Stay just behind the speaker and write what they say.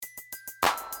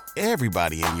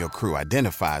Everybody in your crew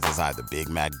identifies as either Big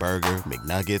Mac Burger,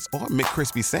 McNuggets, or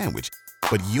McCrispy Sandwich.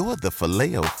 But you're the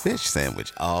Filet-O-Fish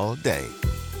Sandwich all day.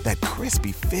 That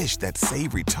crispy fish, that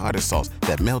savory tartar sauce,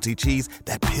 that melty cheese,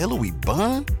 that pillowy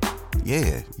bun.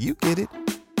 Yeah, you get it.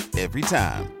 Every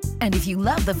time. And if you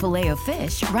love the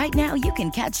Filet-O-Fish, right now you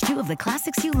can catch 2 of the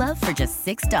classics you love for just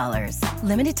 $6.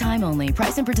 Limited time only.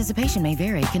 Price and participation may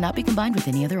vary. Cannot be combined with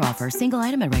any other offer. Single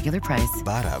item at regular price.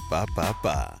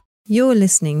 Ba-da-ba-ba-ba. You're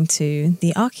listening to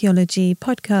the Archaeology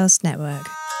Podcast Network.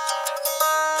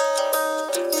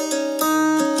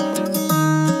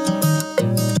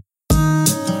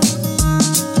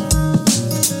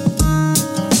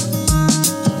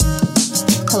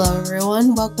 Hello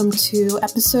everyone, welcome to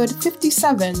episode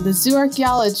 57, the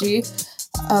Zooarchaeology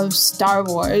of Star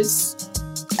Wars.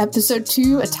 Episode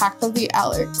 2, Attack of the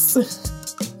Alex.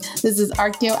 This is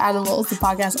Archaeo Animals, the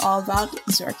podcast all about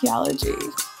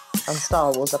Zooarchaeology. And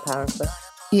Star Wars, apparently.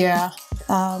 Yeah.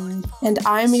 And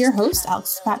I'm your host,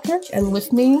 Alex Patrick, and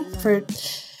with me for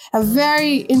a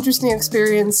very interesting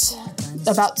experience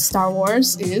about Star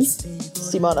Wars is...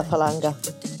 Simona Falanga.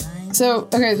 So,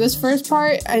 okay, this first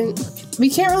part,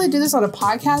 we can't really do this on a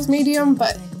podcast medium,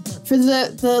 but for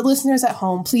the listeners at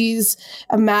home, please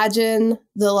imagine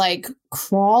the,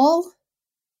 crawl,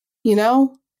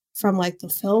 from, the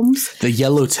films. The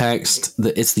yellow text,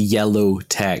 it's the yellow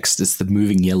text. It's the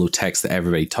moving yellow text that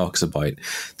everybody talks about.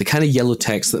 The kind of yellow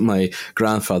text that my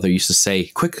grandfather used to say,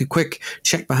 quick,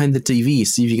 check behind the TV,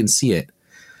 see if you can see it.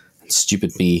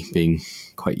 Stupid me being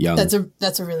quite young.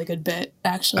 That's a really good bit,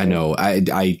 actually. I know.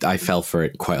 I fell for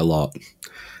it quite a lot.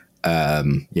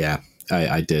 Yeah,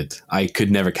 I did. I could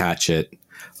never catch it.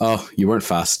 Oh, you weren't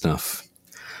fast enough.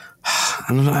 I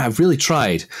don't know, I've really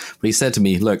tried. But he said to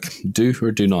me, look, do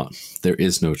or do not. There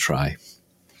is no try.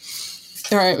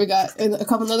 All right, we got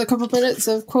another couple minutes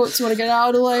of quotes. You want to get out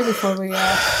of the way before we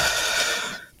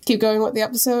keep going with the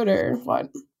episode, or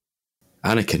what?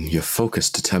 Anakin, your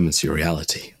focus determines your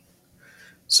reality.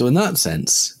 So in that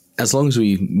sense, as long as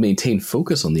we maintain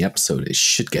focus on the episode, it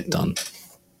should get done.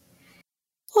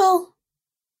 Well,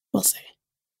 we'll see.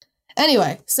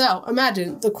 Anyway, so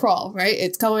imagine the crawl, right?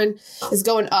 It's going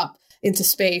up into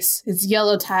space. It's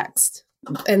yellow text.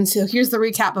 And so here's the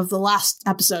recap of the last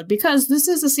episode, because this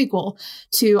is a sequel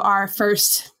to our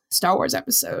first Star Wars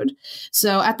episode.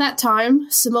 So at that time,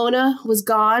 Simona was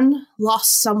gone,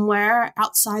 lost somewhere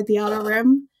outside the Outer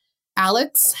Rim.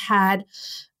 Alex had...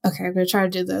 Okay, I'm going to try to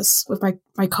do this with my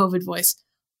COVID voice.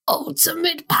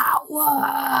 Ultimate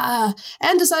power!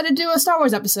 And decided to do a Star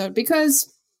Wars episode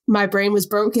because my brain was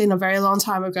broken a very long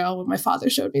time ago when my father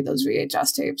showed me those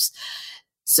VHS tapes.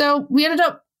 So we ended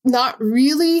up not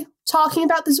really talking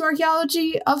about the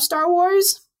Zooarchaeology of Star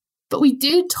Wars, but we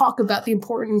did talk about the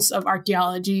importance of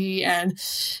archaeology and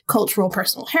cultural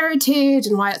personal heritage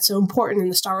and why it's so important in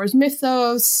the Star Wars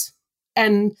mythos,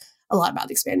 and a lot about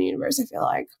the expanding universe, I feel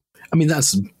like. I mean,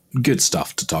 that's good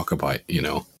stuff to talk about,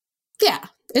 Yeah,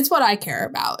 it's what I care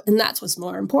about, and that's what's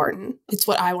more important. It's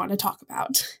what I want to talk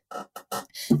about.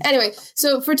 Anyway,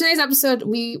 so for today's episode,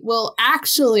 we will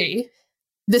actually,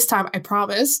 this time I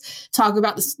promise, talk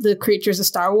about the creatures of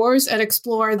Star Wars and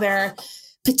explore their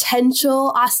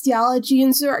potential osteology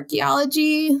and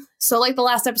zooarchaeology. So like the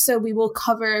last episode, we will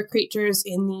cover creatures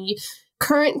in the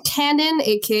current canon,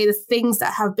 aka the things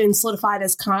that have been solidified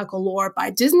as canonical lore by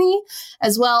Disney,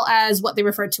 as well as what they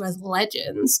refer to as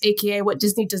legends, aka what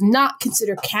Disney does not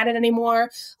consider canon anymore,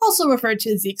 also referred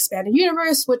to as the expanded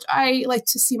universe, which I like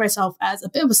to see myself as a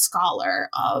bit of a scholar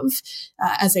of,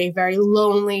 as a very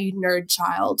lonely nerd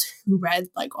child who read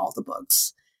all the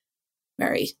books.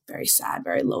 Very, very sad,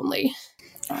 very lonely.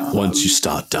 Once you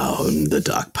start down the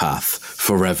dark path,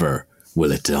 forever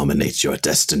will it dominate your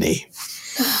destiny.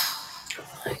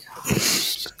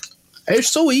 It's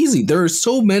so easy. There are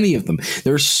so many of them.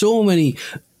 There are so many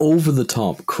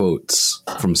over-the-top quotes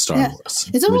from Star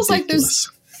Wars. It's almost like it's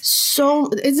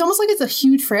almost like it's a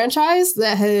huge franchise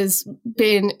that has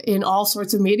been in all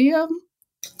sorts of media.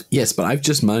 Yes, but I've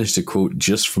just managed to quote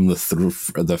just from the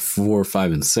 4,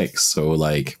 5, and 6. So,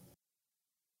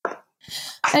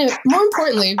 Anyway, more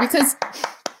importantly, because...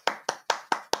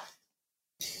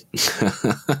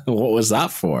 What was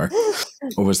that for?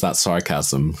 Or was that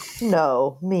sarcasm?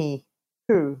 No, me.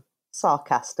 Who?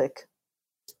 Sarcastic.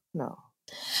 No.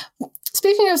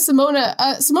 Speaking of Simona,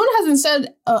 Simona hasn't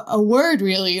said a word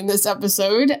really in this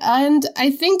episode, and I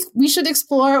think we should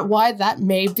explore why that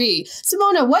may be.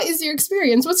 Simona, what is your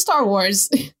experience with Star Wars?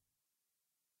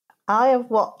 I have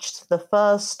watched the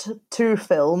first 2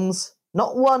 films,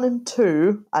 not 1 and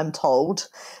 2, I'm told.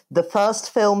 The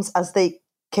first films as they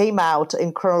came out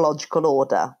in chronological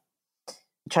order,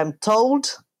 which I'm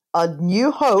told A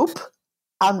New Hope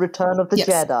and Return of the Yes.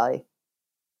 Jedi.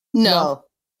 No.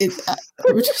 It's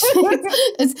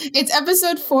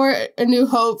episode 4, A New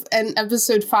Hope, and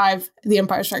episode 5, The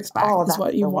Empire Strikes Back, is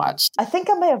what you watched. I think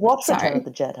I may have watched Sorry. Return of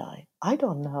the Jedi. I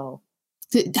don't know.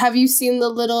 Have you seen the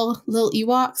little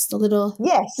Ewoks, the little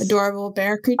adorable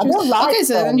bear creatures? I don't like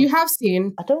so them. then you have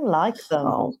seen. I don't like them.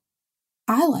 Oh,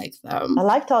 I like them. I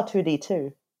liked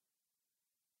R2-D2.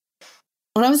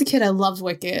 When I was a kid, I loved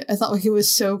Wicket. I thought Wicket was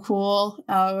so cool.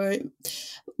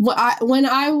 When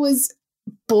I was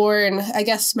born, I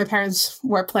guess my parents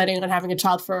were planning on having a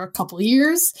child for a couple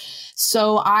years.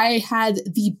 So I had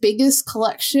the biggest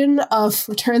collection of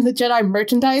Return of the Jedi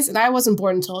merchandise, and I wasn't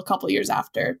born until a couple years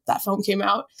after that film came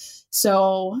out.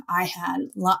 So I had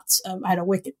I had a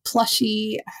Wicket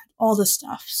plushie, I had all this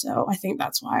stuff. So I think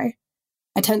that's why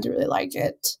I tend to really like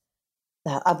it.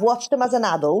 Now, I've watched them as an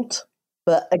adult,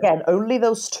 but again, only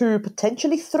those 2,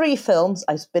 potentially 3 films.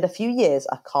 It's been a few years,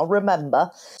 I can't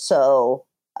remember. So,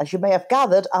 as you may have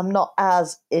gathered, I'm not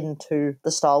as into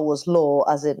the Star Wars lore,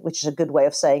 which is a good way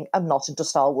of saying I'm not into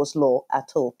Star Wars lore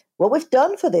at all. What we've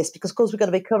done for this, because of course we're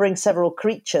going to be covering several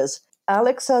creatures,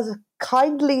 Alex has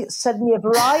kindly sent me a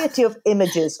variety of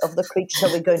images of the creatures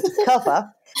that we're going to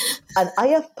cover, and I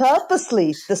have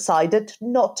purposely decided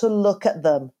not to look at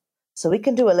them. So we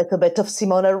can do a little bit of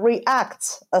Simona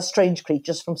Reacts as strange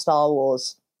creatures from Star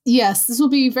Wars. Yes, this will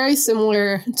be very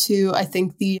similar to, I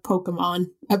think, the Pokemon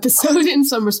episode in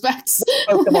some respects.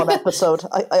 Pokemon episode.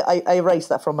 I erased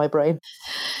that from my brain.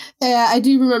 Yeah, I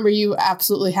do remember you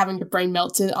absolutely having your brain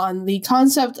melted on the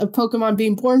concept of Pokemon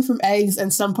being born from eggs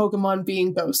and some Pokemon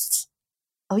being ghosts.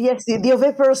 Oh yes, the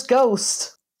oviparous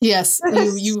ghost. Yes,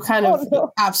 you kind of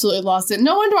absolutely lost it.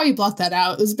 No wonder why you blocked that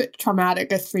out. It was a bit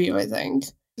traumatic for you, I think.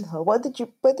 No, why did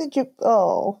you,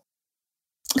 oh.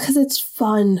 Because it's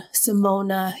fun,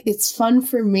 Simona. It's fun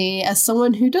for me as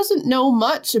someone who doesn't know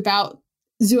much about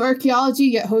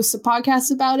zooarchaeology, yet hosts a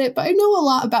podcast about it, but I know a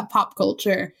lot about pop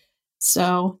culture.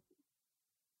 So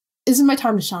this is my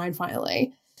time to shine,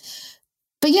 finally.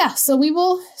 But yeah, so we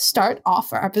will start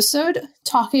off our episode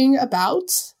talking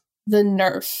about the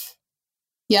Nerf.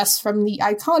 Yes, from the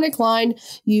iconic line,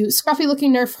 you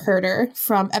scruffy-looking Nerf herder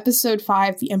from episode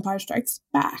 5, The Empire Strikes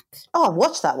Back. Oh, I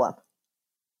watched that one.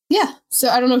 Yeah, so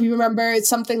I don't know if you remember, it's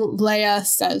something Leia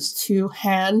says to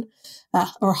Han,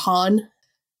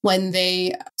 when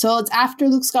so it's after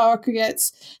Luke Skywalker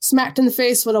gets smacked in the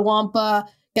face with a Wampa,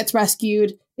 gets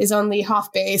rescued, is on the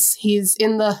Hoth base. He's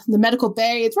in the medical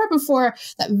bay. It's right before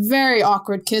that very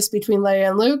awkward kiss between Leia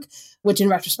and Luke, which in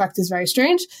retrospect is very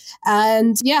strange.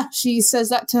 And yeah, she says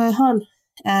that to Han.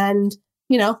 And,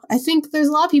 I think there's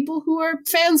a lot of people who are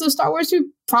fans of Star Wars who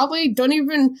probably don't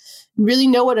even really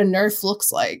know what a Nerf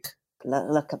looks like.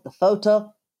 Look at the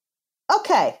photo.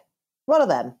 Okay, what are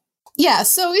them? Yeah,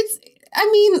 so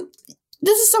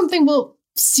this is something we'll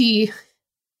see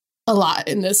a lot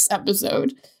in this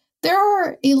episode. There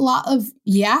are a lot of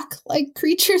yak-like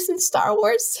creatures in Star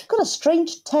Wars. Got a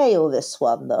strange tail, this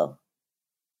one, though.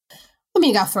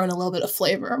 You got thrown a little bit of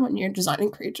flavor when you're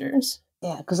designing creatures.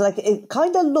 Yeah, because it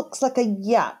kind of looks like a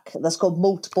yak that's got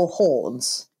multiple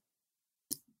horns.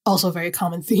 Also a very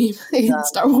common theme in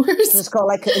Star Wars. It's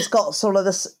got sort of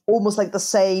this, almost like the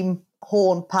same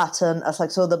horn pattern as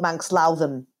sort of the Manx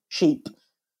Loudon sheep.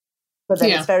 But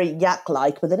then it's very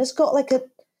yak-like, but then it's got like a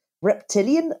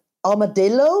reptilian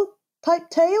armadillo type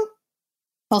tail.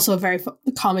 Also a very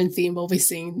common theme we'll be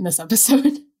seeing in this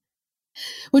episode.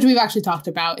 Which we've actually talked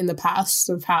about in the past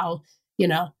of how,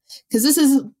 because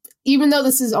even though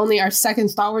this is only our second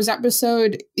Star Wars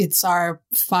episode, it's our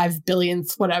 5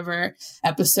 billionth whatever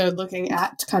episode looking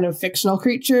at kind of fictional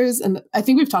creatures. And I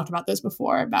think we've talked about this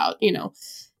before about,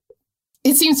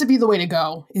 it seems to be the way to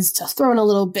go is to throw in a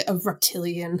little bit of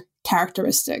reptilian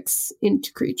characteristics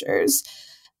into creatures.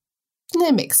 And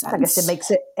it makes sense. I guess it makes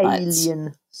it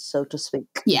alien, so to speak.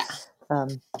 Yeah.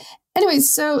 Anyways,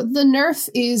 so the Nerf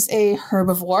is a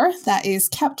herbivore that is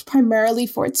kept primarily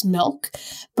for its milk,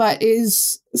 but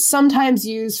is sometimes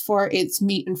used for its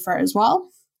meat and fur as well.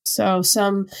 So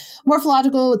some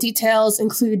morphological details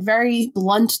include very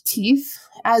blunt teeth,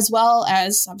 as well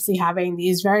as obviously having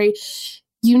these very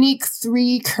unique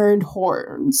 3 kerned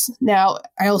horns. Now,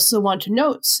 I also want to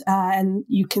note, and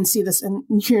you can see this in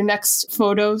your next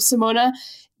photo, Simona,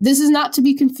 this is not to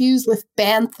be confused with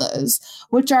banthas,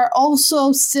 which are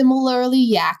also similarly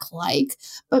yak-like,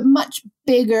 but much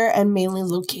bigger and mainly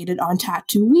located on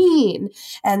Tatooine.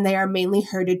 And they are mainly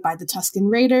herded by the Tusken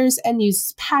Raiders and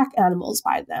used as pack animals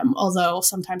by them, although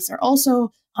sometimes they're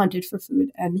also hunted for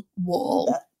food and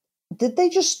wool. Did they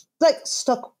just,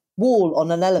 stuck wool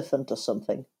on an elephant or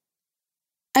something?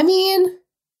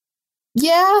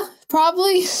 Yeah,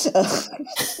 probably.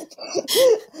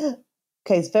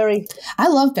 Okay, it's very I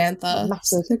love banthas.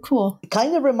 massive. They're cool. It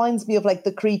kind of reminds me of like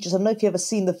the creatures. I don't know if you've ever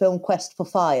seen the film Quest for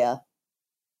Fire.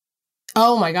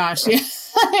 Oh my gosh, yeah.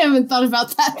 I haven't thought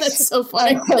about that. That's so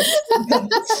funny.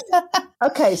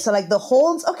 Okay, so like the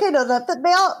horns. Okay, no,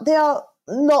 they are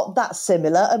not that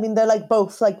similar. I mean, they're like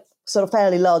both like sort of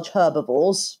fairly large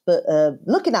herbivores. But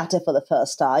looking at it for the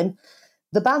first time,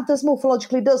 the banthas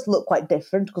morphologically does look quite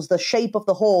different because the shape of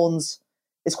the horns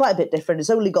is quite a bit different. It's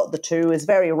only got the two. It's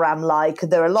very ram-like.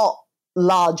 They're a lot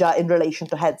larger in relation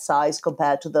to head size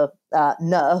compared to the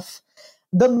nerf.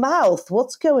 The mouth.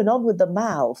 What's going on with the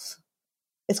mouth?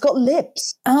 It's got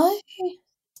lips. I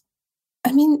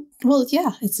mean, well,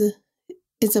 yeah, it's a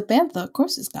bantha. Of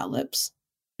course, it's got lips,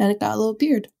 and it got a little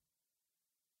beard.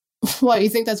 What, you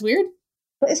think that's weird?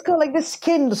 But it's got like the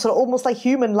skin, sort of almost like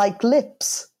human-like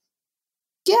lips.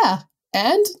 Yeah,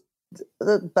 and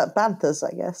But banthas,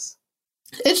 I guess.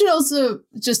 it should also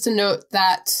just to note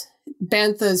that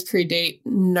banthas predate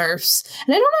nerfs,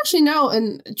 and I don't actually know.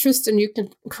 And Tristan, you can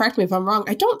correct me if I'm wrong.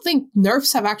 I don't think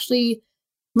nerfs have actually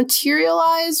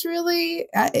materialized really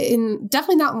in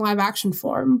definitely not in live action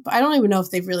form, but I don't even know if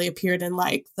they've really appeared in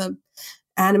like the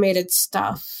animated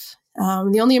stuff.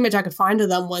 The only image I could find of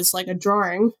them was like a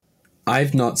drawing.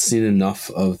 I've not seen enough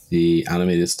of the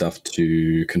animated stuff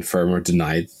to confirm or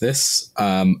deny this.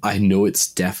 I know it's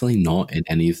definitely not in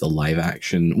any of the live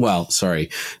action, the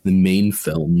main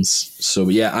films. So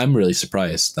yeah, I'm really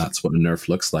surprised that's what a nerf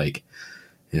looks like.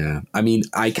 Yeah, I mean,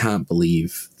 I can't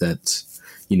believe that,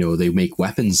 they make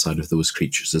weapons out of those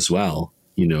creatures as well,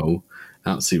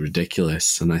 absolutely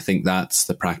ridiculous. And I think that's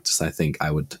the practice I think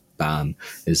I would ban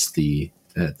is the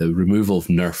removal of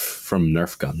nerf from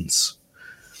nerf guns.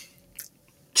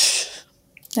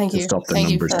 Thank you. Stop the Thank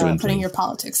you numbers for dwindling. putting your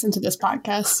politics into this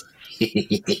podcast.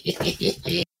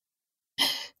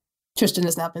 Tristan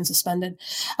has now been suspended.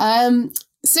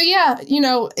 So yeah,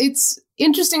 it's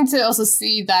interesting to also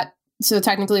see that. So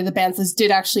technically, the banthas did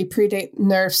actually predate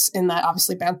nerfs in that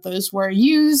obviously banthas were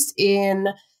used in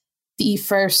the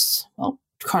first, well,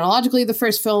 chronologically the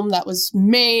first film that was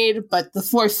made, but the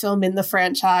fourth film in the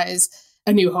franchise,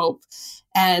 A New Hope.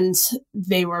 And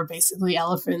they were basically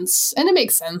elephants, and it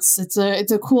makes sense. It's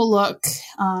a cool look,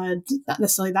 not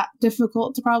necessarily that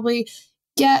difficult to probably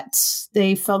get.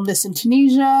 They filmed this in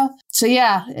Tunisia, so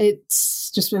yeah, it's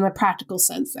just in a practical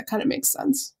sense that kind of makes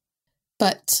sense.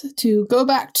 But to go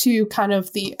back to kind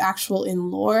of the actual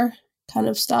in lore kind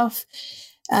of stuff,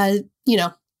 like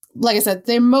I said,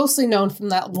 they're mostly known from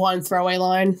that one throwaway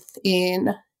line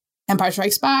in Empire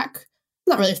Strikes Back.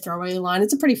 Not really a throwaway line;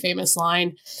 it's a pretty famous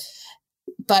line.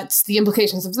 But the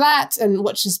implications of that and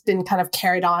what has been kind of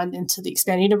carried on into the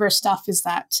expanded universe stuff is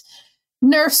that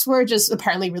nerfs were just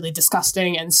apparently really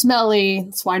disgusting and smelly.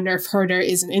 That's why nerf herder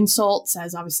is an insult,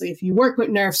 as obviously if you work with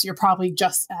nerfs, you're probably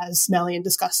just as smelly and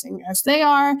disgusting as they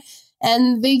are.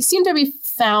 And they seem to be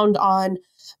found on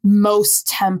most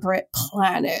temperate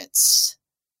planets.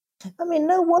 I mean,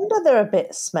 no wonder they're a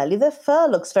bit smelly. Their fur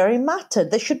looks very matted.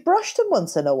 They should brush them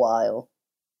once in a while.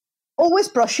 Always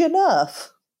brush your nerf.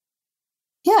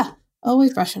 Yeah,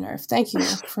 always brush a nerf. Thank you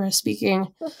for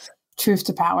speaking truth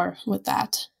to power with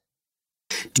that.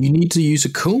 Do you need to use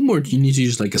a comb or do you need to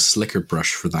use like a slicker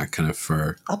brush for that kind of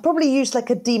fur? I'll probably use like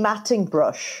a dematting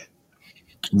brush.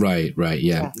 Right,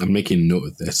 yeah. I'm making a note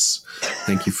of this.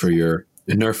 Thank you for your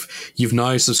Nerf. You've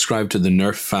now subscribed to the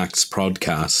Nerf Facts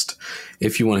podcast.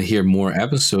 If you want to hear more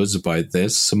episodes about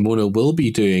this, Simona will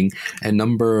be doing a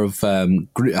number of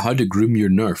how to groom your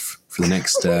Nerf for the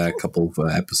next couple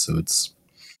of episodes.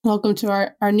 Welcome to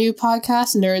our new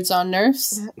podcast, Nerds on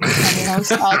Nerfs. I'm your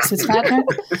host, Alex Fitzpatrick.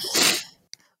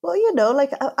 Well,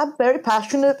 I'm very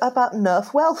passionate about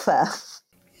Nerf welfare.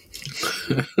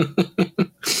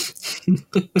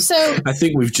 So I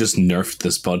think we've just nerfed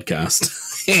this podcast.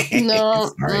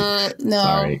 No.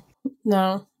 Sorry.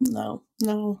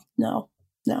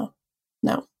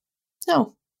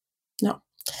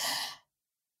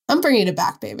 I'm bringing it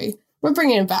back, baby. We're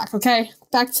bringing it back, okay?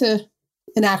 Back to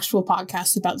an actual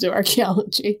podcast about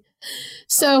zooarchaeology.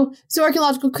 So,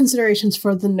 zooarchaeological considerations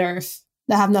for the nerf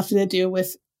that have nothing to do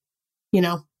with,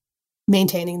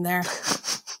 maintaining their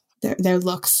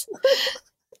looks.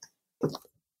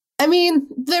 I mean,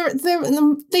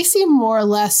 they seem more or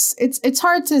less. It's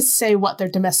hard to say what their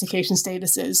domestication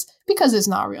status is because it's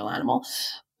not a real animal.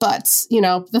 But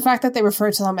the fact that they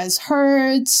refer to them as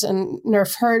herds and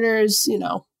nerf herders,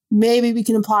 maybe we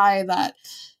can imply that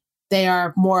they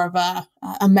are more of a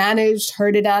managed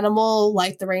herded animal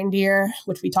like the reindeer,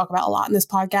 which we talk about a lot in this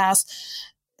podcast,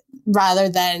 rather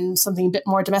than something a bit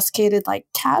more domesticated like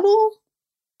cattle.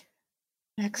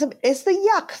 Is the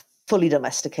yak fully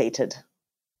domesticated?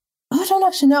 I don't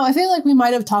actually know. I feel like we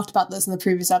might have talked about this in the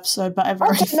previous episode, but I've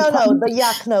already No, the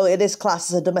yak, no, it is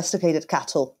classed as a domesticated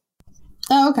cattle.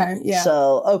 Oh, okay, yeah.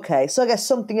 So I guess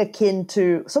something akin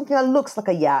to, something that looks like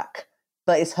a yak,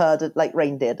 but is herded like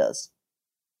reindeer does.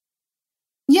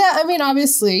 Yeah, I mean,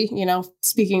 obviously,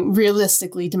 speaking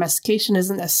realistically, domestication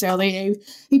isn't necessarily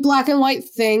a black and white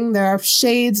thing. There are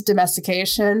shades of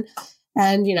domestication,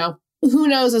 and, who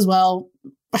knows as well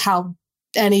how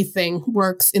anything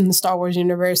works in the Star Wars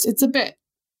universe. It's a bit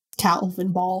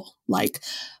Calvin Ball-like.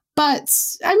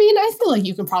 But, I mean, I feel like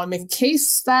you can probably make a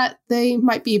case that they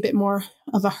might be a bit more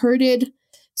of a herded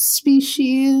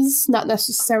species, not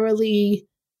necessarily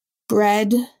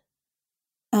bred.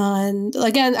 And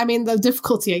again, I mean, the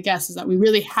difficulty, I guess, is that we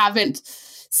really haven't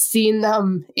seen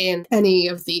them in any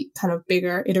of the kind of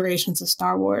bigger iterations of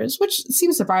Star Wars, which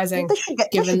seems surprising. They should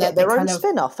get that their own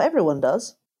spin-off. Everyone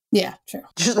does. Yeah, true.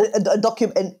 Just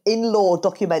an in-law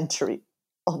documentary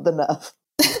on the nerve.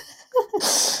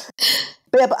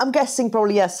 But I'm guessing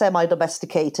probably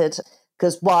semi-domesticated,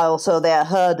 because while they are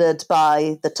herded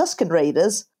by the Tusken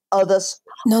Raiders, others...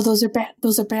 No, those are banthas.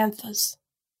 Those are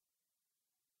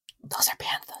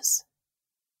banthas.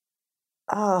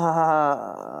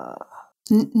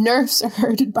 Nerfs are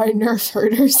herded by nerf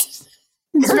herders.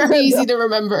 It's very easy to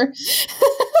remember.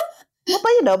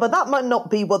 But that might not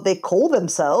be what they call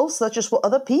themselves. That's just what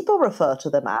other people refer to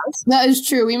them as. That is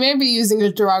true. We may be using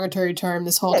a derogatory term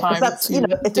this whole time. That's,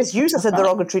 if it's used as a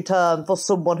derogatory term for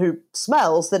someone who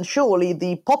smells, then surely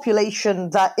the population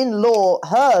that in-law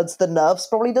herds the nerfs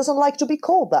probably doesn't like to be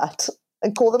called that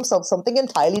and call themselves something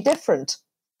entirely different.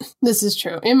 This is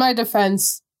true. In my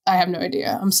defense, I have no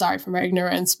idea. I'm sorry for my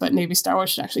ignorance, but maybe Star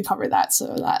Wars should actually cover that so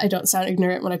that I don't sound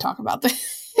ignorant when I talk about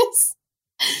this.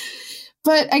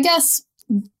 But I guess,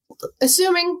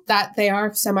 assuming that they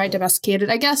are semi-domesticated,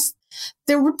 I guess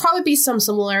there would probably be some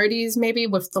similarities maybe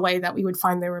with the way that we would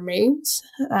find their remains,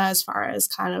 as far as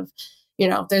kind of,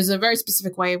 there's a very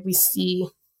specific way we see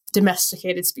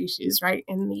domesticated species, right,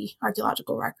 in the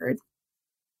archaeological record.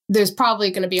 There's probably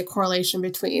going to be a correlation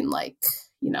between,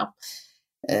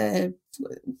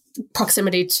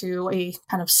 proximity to a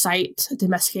kind of site, a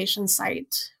domestication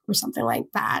site or something like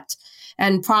that,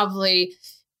 and probably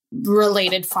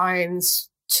related finds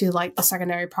to the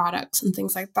secondary products and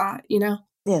things like that,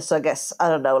 Yeah, so I guess, I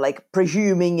don't know,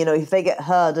 presuming, if they get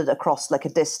herded across a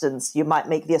distance, you might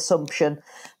make the assumption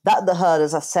that the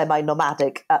herders are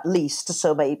semi-nomadic at least.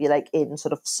 So maybe in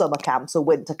sort of summer camps or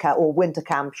winter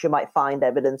camps, you might find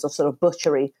evidence of sort of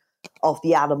butchery of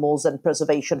the animals and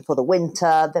preservation for the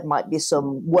winter. There might be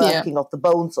some working of the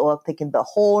bones or taking the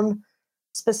horn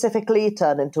specifically,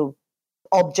 turn into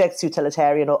objects,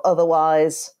 utilitarian or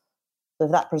otherwise. So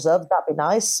if that preserved, that'd be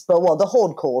nice. But the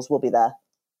horn cores will be there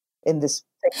in this.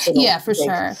 Yeah, for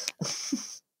sure.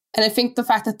 And I think the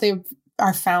fact that they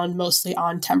are found mostly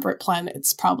on temperate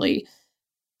planets probably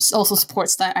also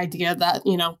supports that idea that,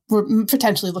 we're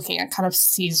potentially looking at kind of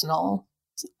seasonal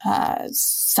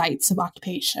sites of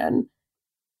occupation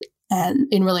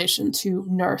and in relation to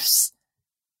nerfs.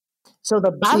 So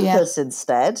the banthas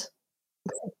instead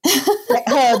get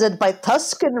herded by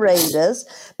Tusken Raiders,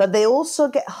 but they also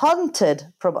get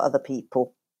hunted from other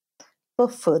people for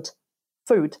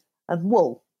food and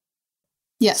wool.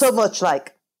 Yes. So much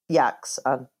like yaks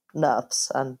and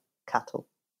nerfs and cattle.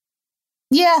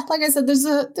 Yeah, like I said, there's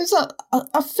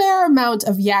a fair amount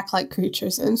of yak-like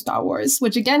creatures in Star Wars,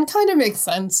 which again kind of makes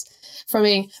sense from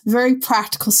a very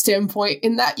practical standpoint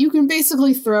in that you can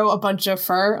basically throw a bunch of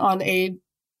fur on a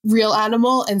real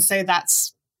animal and say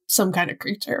that's some kind of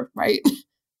creature, right?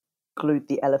 Include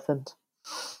the elephant.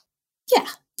 Yeah,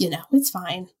 it's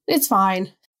fine. It's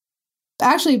fine.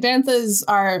 Actually, banthas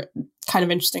are kind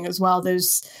of interesting as well.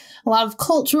 There's a lot of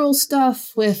cultural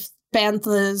stuff with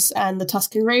banthas and the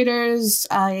Tusken Raiders.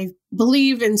 I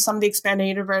believe in some of the expanded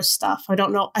universe stuff. I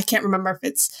don't know. I can't remember if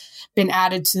it's been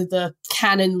added to the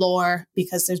canon lore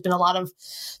because there's been a lot of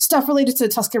stuff related to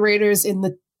the Tusken Raiders in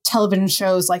the television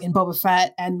shows like in Boba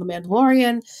Fett and The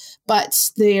Mandalorian.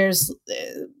 But there's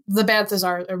the banthas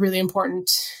are a really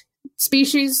important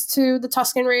species to the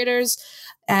Tusken Raiders.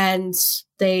 And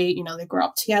they grow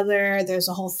up together. There's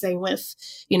a whole thing with,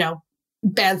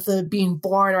 Bantha being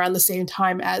born around the same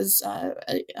time as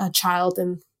a child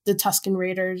in the Tusken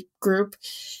Raider group.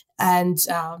 And,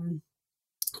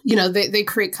 they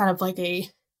create kind of like a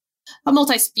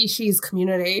multi-species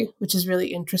community, which is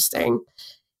really interesting.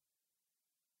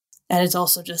 And it's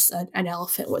also just an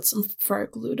elephant with some fur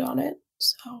glued on it.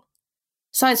 So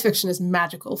science fiction is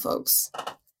magical, folks.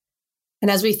 And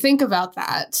as we think about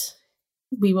that,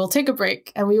 we will take a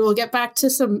break and we will get back to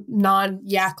some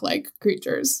non-yak-like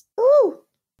creatures. Ooh.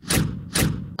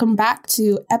 Welcome back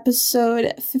to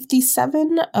episode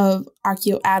 57 of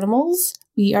Archaeoanimals.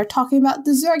 We are talking about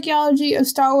the zooarchaeology of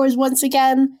Star Wars once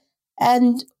again,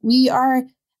 and we are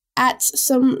at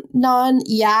some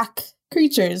non-yak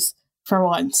creatures for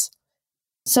once.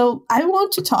 So I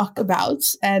want to talk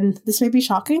about, and this may be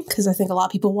shocking because I think a lot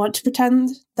of people want to pretend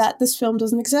that this film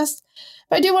doesn't exist,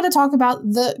 but I do want to talk about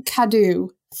the Kadu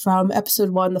from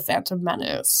episode 1, The Phantom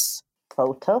Menace.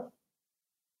 Photo?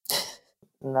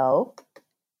 No.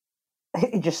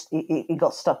 He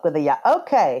got stuck with a yak.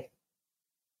 Okay.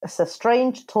 It's a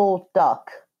strange tall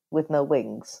duck with no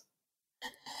wings.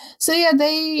 So yeah,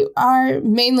 they are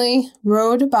mainly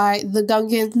rowed by the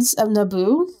Gungans of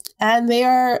Naboo, and they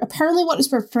are apparently what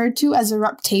is referred to as a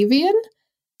reptavian.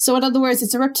 So in other words,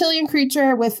 it's a reptilian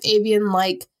creature with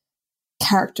avian-like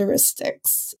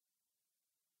characteristics.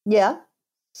 Yeah.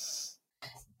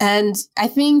 And I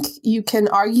think you can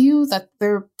argue that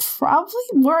they're probably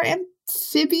more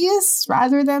amphibious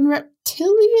rather than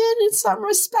reptilian in some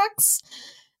respects.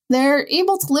 They're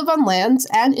able to live on land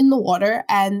and in the water,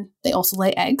 and they also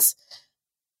lay eggs.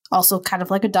 Also kind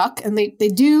of like a duck, and they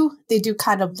do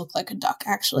kind of look like a duck,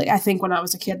 actually. I think when I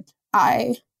was a kid,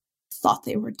 I thought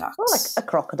they were ducks. Oh, like a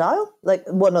crocodile?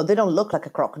 Well, no, they don't look like a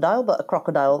crocodile, but a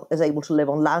crocodile is able to live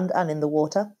on land and in the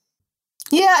water.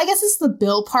 Yeah, I guess it's the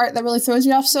bill part that really throws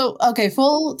me off. So, okay,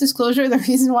 full disclosure, the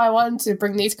reason why I wanted to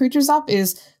bring these creatures up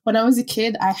is when I was a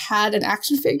kid, I had an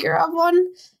action figure of one,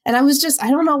 and I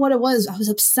don't know what it was. I was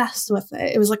obsessed with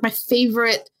it. It was like my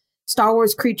favorite Star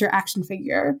Wars creature action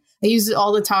figure. I use it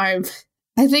all the time.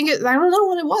 I don't know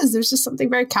what it was. There's just something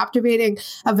very captivating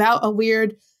about a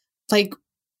weird, like,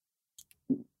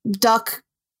 duck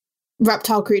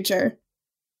reptile creature.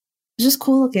 It's just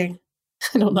cool looking.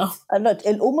 I don't know. I know,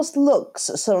 it almost looks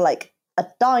sort of like a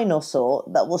dinosaur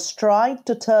that was trying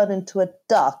to turn into a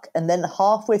duck, and then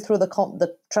halfway through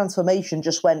the transformation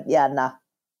just went, yeah, nah,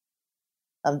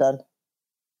 I'm done.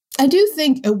 I do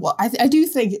think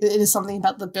it is something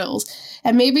about the bills,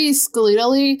 and maybe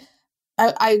skeletally.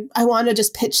 I want to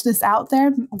just pitch this out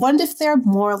there. Wonder if they're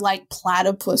more like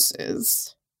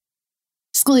platypuses,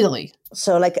 skeletally.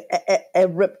 So like a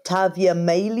Reptavia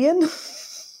malian.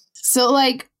 So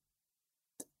like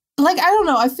I don't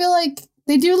know. I feel like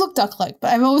they do look duck-like,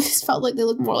 but I've always felt like they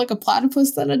look more like a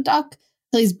platypus than a duck,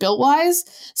 at least built-wise.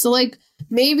 So like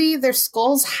maybe their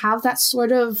skulls have that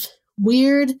sort of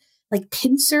weird like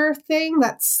pincer thing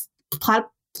that's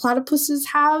platypuses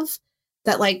have.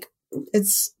 That like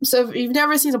it's so if you've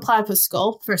never seen a platypus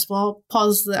skull, first of all,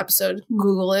 pause the episode,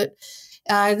 Google it.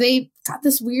 They got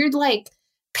this weird like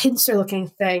pincer-looking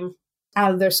thing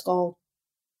out of their skull,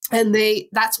 and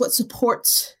that's what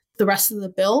supports the rest of the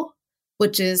bill,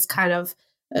 which is kind of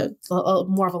a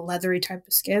more of a leathery type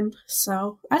of skin.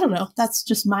 So I don't know.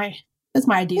 That's my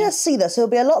idea. Yeah, see that. So it'll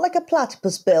be a lot like a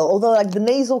platypus bill, although like the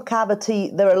nasal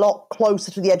cavity, they're a lot closer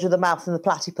to the edge of the mouth than the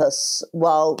platypus,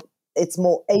 while it's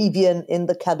more avian in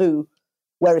the Kadu,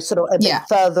 where it's sort of a bit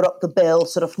further up the bill,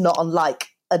 sort of not unlike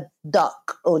a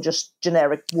duck or just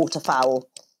generic waterfowl.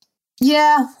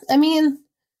 Yeah, I mean,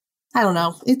 I don't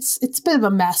know. It's a bit of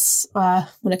a mess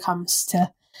when it comes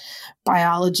to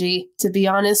biology, to be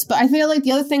honest. But I feel like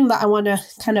the other thing that I want to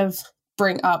kind of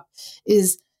bring up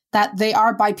is that they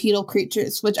are bipedal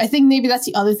creatures, which I think maybe that's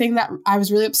the other thing that I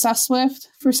was really obsessed with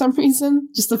for some reason.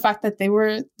 Just the fact that they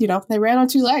were, they ran on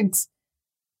two legs.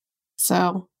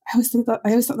 So I always thought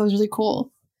that was really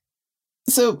cool.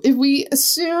 So if we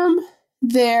assume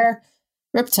they're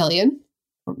reptavian,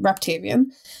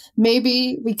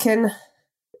 maybe we can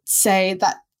say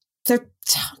that they're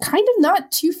kind of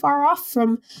not too far off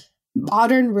from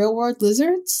modern real-world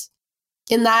lizards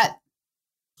in that,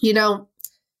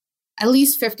 at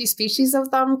least 50 species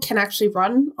of them can actually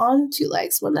run on two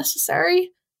legs when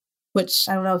necessary, which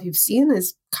I don't know if you've seen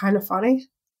is kind of funny.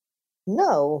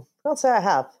 No, can't say I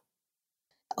have.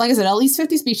 Like I said, at least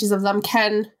 50 species of them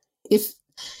can, if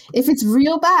it's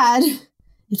real bad,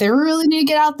 if they really need to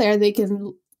get out there, they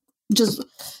can just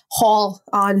haul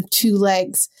on two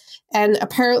legs. And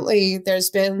apparently there's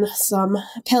been some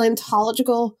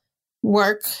paleontological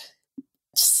work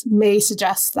may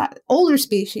suggest that older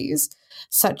species,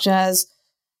 such as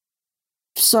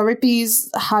Sauropes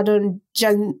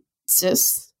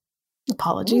hadongensis,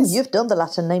 apologies. You've done the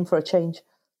Latin name for a change.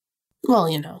 Well,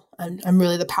 I'm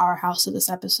really the powerhouse of this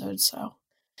episode, so.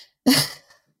 But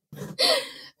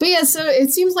yeah, so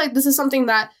it seems like this is something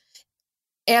that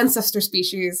ancestor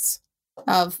species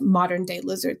of modern day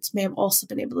lizards may have also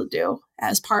been able to do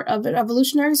as part of an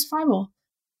evolutionary survival.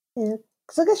 Yeah,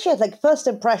 because I guess, like first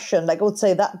impression, I would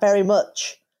say that very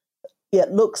much Yeah,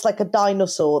 it looks like a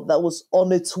dinosaur that was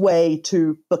on its way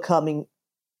to becoming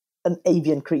an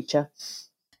avian creature.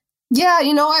 Yeah,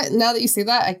 you know what? Now that you say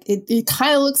that, it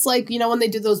kind of looks like, when they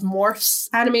do those morphs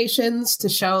animations to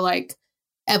show like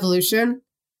evolution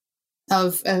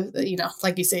of,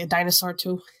 like you say, a dinosaur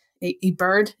to a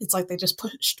bird. It's like they just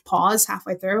pushed pause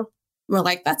halfway through. We're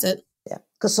like, that's it. Yeah,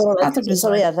 because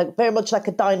like very much like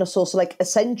a dinosaur, so like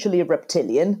essentially a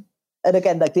reptilian. And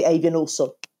again, like the avian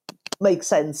also makes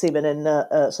sense even in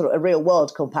a sort of a real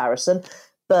world comparison.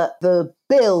 But the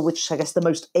bill, which I guess the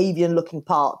most avian looking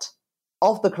part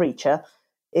of the creature,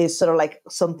 is sort of like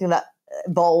something that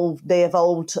they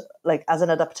evolved like as an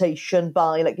adaptation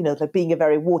by like being a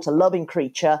very water loving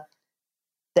creature.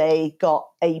 They got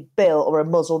a bill or a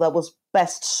muzzle that was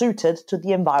best suited to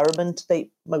the environment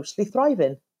they mostly thrive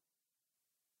in.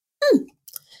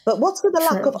 But what's with the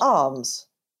lack of arms?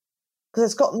 Because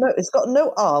it's got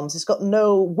no arms, it's got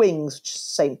no wings, which is the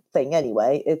same thing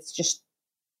anyway. It's just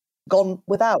gone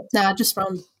without. Nah, just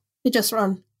run. It just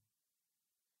run.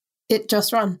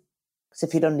 Because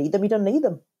if you don't need them, you don't need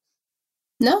them.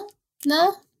 No,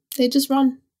 they just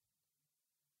run.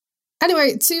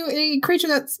 Anyway, to a creature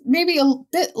that's maybe a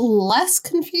bit less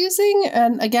confusing,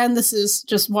 and again, this is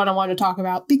just what I want to talk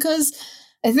about, because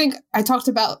I think I talked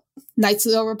about Knights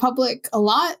of the Republic a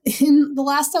lot in the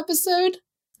last episode,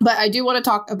 but I do want to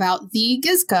talk about the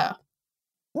Gizka.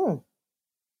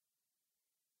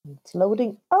 It's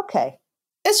loading. Okay.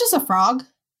 It's just a frog.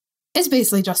 It's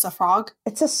basically just a frog.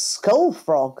 It's a skull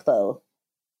frog, though.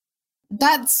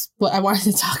 That's what I wanted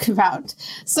to talk about.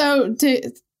 So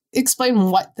to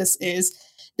explain what this is,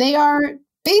 they are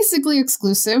basically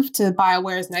exclusive to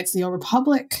BioWare's Knights of the Old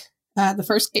Republic, the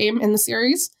first game in the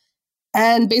series.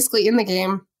 And basically in the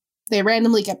game, they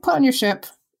randomly get put on your ship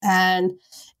and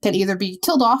can either be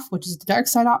killed off, which is the dark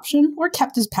side option, or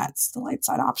kept as pets, the light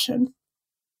side option.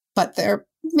 But they're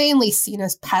mainly seen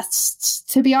as pests,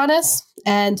 to be honest,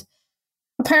 and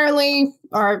apparently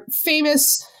are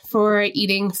famous for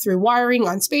eating through wiring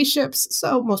on spaceships,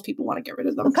 so most people want to get rid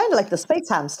of them. I'm kind of like the space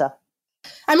hamster.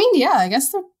 I mean, yeah, I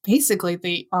guess they're basically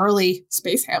the early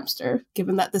space hamster,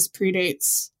 given that this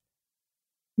predates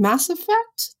Mass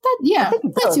Effect?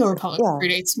 That's the Old Republic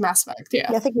predates Mass Effect,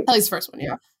 yeah. At least the first one,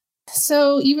 yeah.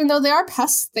 So even though they are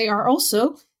pests, they are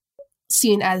also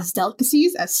seen as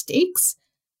delicacies, as steaks.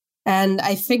 And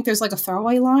I think there's like a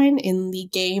throwaway line in the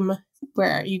game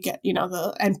where you get,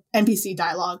 the NPC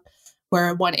dialogue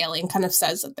where one alien kind of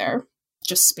says that they're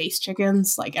just space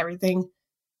chickens, like everything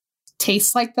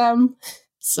tastes like them.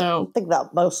 So I think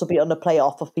that most will be on the play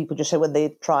off of people just say when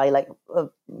they try like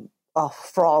a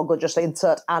frog or just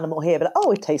insert animal here, but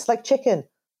it tastes like chicken.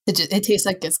 It tastes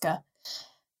like Gizka.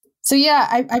 So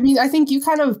yeah, I mean, I think you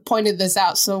kind of pointed this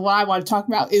out. So what I want to talk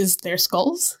about is their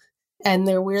skulls and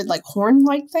their weird like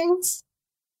horn-like things.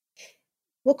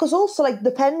 Well, because also like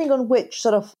depending on which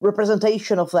sort of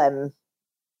representation of them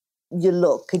you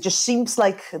look, it just seems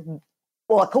like,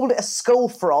 well, I called it a skull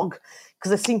frog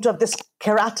because they seem to have this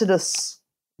keratinous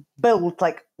build,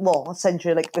 like, well,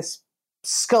 essentially like this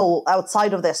skull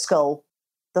outside of their skull.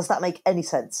 Does that make any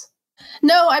sense?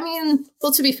 No, I mean,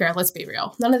 well, to be fair, let's be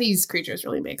real. None of these creatures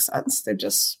really make sense. They're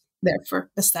just there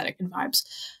for aesthetic and vibes.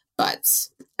 But,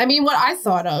 I mean, what I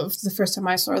thought of the first time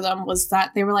I saw them was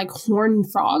that they were like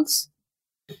horned frogs.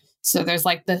 So there's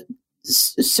like the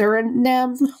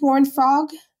Suriname horned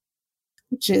frog,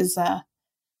 which is, should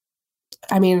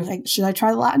I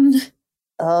try the Latin?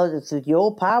 Oh, it's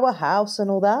your powerhouse and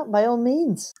all that, by all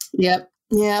means. Yep.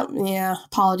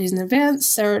 Apologies in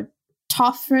advance.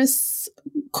 Ceratophrys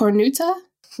cornuta?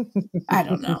 I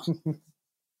don't know.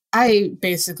 I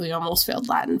basically almost failed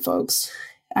Latin, folks.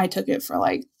 I took it for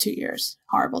like 2 years.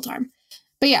 Horrible time.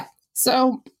 But yeah,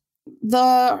 so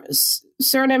the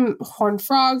Suriname horned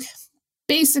frog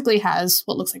basically has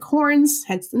what looks like horns,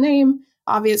 hence the name,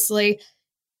 obviously.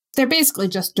 They're basically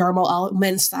just dermal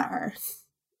elements that are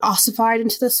ossified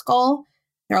into the skull.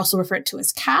 They're also referred to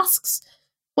as casques,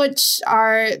 which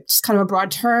are just kind of a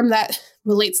broad term that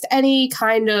relates to any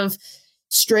kind of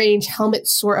strange helmet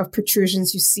sort of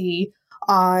protrusions you see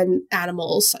on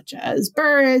animals such as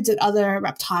birds and other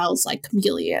reptiles like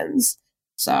chameleons.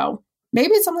 So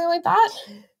maybe it's something like that.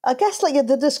 I guess like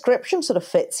the description sort of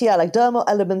fits, yeah, like dermal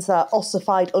elements that are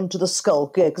ossified onto the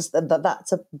skull, because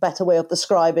that's a better way of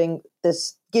describing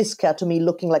this Gizka to me,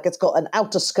 looking like it's got an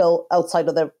outer skull outside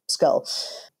of their skull.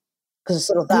 Because it's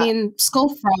sort of that. I mean,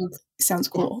 skull frog sounds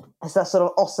cool. It's that sort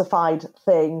of ossified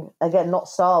thing. Again, not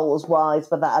Star Wars wise,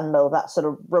 but that, I don't know, that sort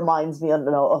of reminds me, I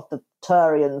don't know, of the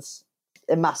Turians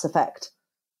in Mass Effect.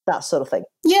 That sort of thing.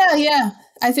 Yeah.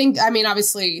 I mean,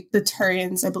 obviously, the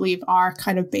Turians, I believe, are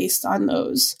kind of based on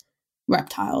those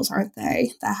reptiles, aren't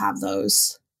they? That have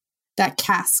that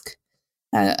cask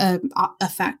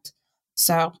effect.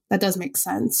 So that does make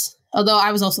sense. Although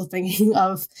I was also thinking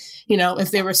of,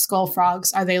 if they were skull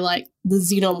frogs, are they like the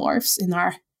xenomorphs in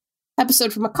our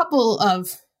episode from a couple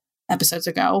of episodes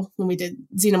ago when we did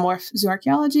xenomorph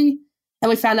zooarchaeology, and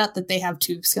we found out that they have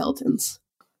 2 skeletons.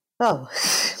 Oh.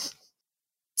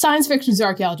 Science fiction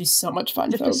zooarchaeology is so much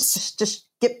fun, folks. Just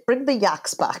bring the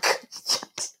yaks back.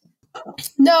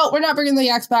 No, we're not bringing the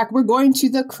yaks back. We're going to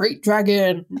the crate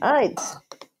dragon. All right.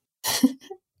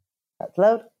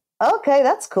 Upload. Okay,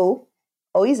 that's cool.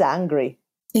 Oh, he's angry.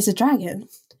 It's a dragon.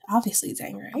 Obviously, he's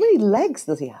angry. How many legs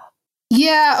does he have?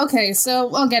 Yeah, okay,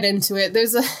 so I'll get into it.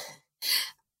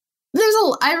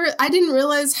 I didn't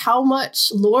realize how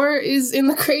much lore is in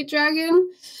the crate dragon.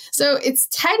 So it's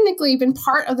technically been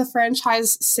part of the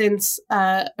franchise since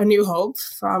A New Hope.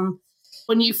 From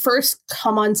when you first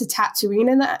come onto Tatooine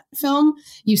in that film,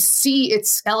 you see its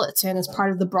skeleton as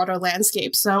part of the broader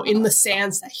landscape. So in the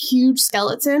sands, that huge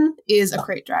skeleton is a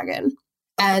crate dragon.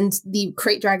 And the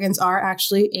crate dragons are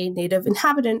actually a native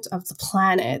inhabitant of the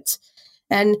planet.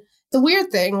 And the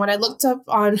weird thing, when I looked up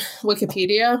on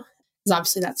Wikipedia, because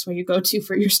obviously that's where you go to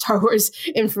for your Star Wars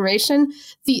information,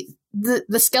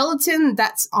 the skeleton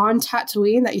that's on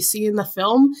Tatooine that you see in the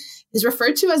film is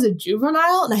referred to as a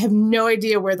juvenile, and I have no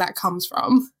idea where that comes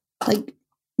from. Like,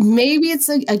 maybe it's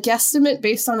a guesstimate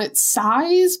based on its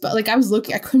size, but like I was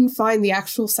looking, I couldn't find the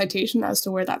actual citation as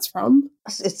to where that's from.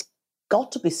 It's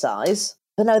got to be size.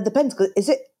 But no, it depends. Is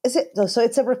it? So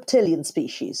it's a reptilian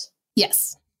species.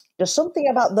 Yes. There's something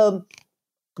about the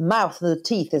mouth and the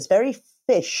teeth is very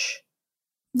fish.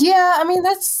 Yeah, I mean,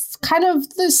 that's kind of,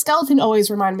 the skeleton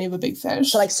always reminded me of a big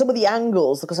fish. So like some of the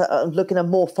angles, because I'm looking at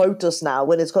more photos now,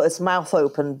 when it's got its mouth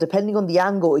open, depending on the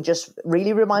angle, it just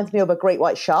really reminds me of a great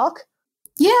white shark.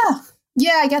 Yeah,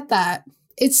 I get that.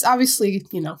 It's obviously,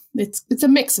 it's a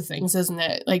mix of things, isn't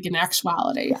it? Like in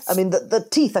actuality. Yeah. I mean, the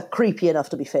teeth are creepy enough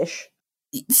to be fish.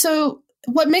 So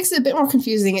what makes it a bit more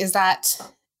confusing is that,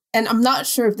 and I'm not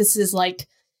sure if this is like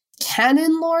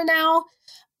canon lore now,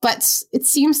 but it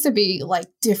seems to be like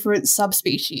different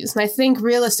subspecies. And I think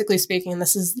realistically speaking,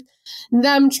 this is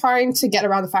them trying to get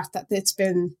around the fact that it's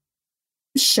been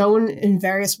shown in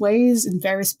various ways, in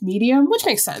various medium, which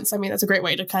makes sense. I mean, that's a great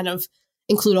way to kind of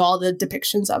include all the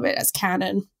depictions of it as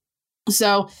canon.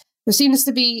 So there seems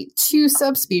to be 2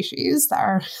 subspecies that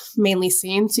are mainly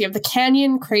seen. So you have the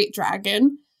canyon crate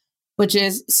dragon, which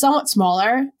is somewhat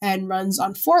smaller and runs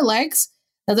on 4 legs.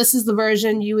 Now, this is the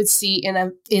version you would see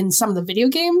in some of the video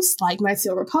games, like Knights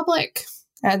of the Old Republic,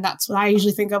 and that's what I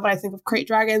usually think of when I think of crate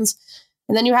dragons.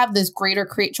 And then you have this greater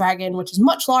crate dragon, which is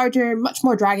much larger, much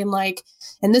more dragon-like,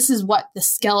 and this is what the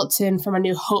skeleton from A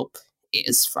New Hope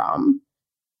is from.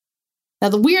 Now,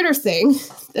 the weirder thing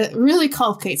that really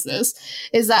complicates this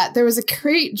is that there was a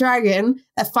crate dragon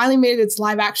that finally made its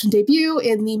live-action debut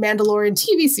in the Mandalorian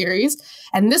TV series,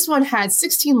 and this one had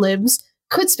 16 limbs,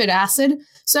 could spit acid,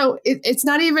 so it's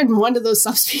not even one of those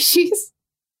subspecies.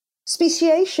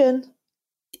 Speciation.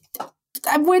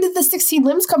 Where did the 16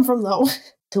 limbs come from, though?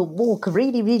 To walk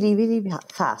really, really, really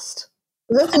fast.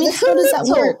 I mean, how does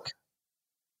that work?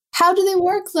 How do they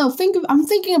work, though? I'm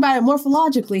thinking about it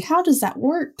morphologically. How does that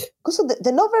work? Because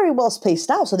they're not very well spaced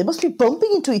out, so they must be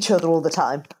bumping into each other all the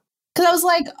time. Because I was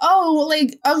like,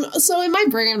 so in my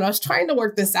brain, when I was trying to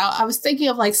work this out, I was thinking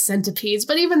of like centipedes,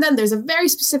 but even then, there's a very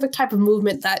specific type of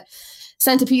movement that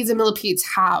centipedes and millipedes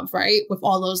have, right? With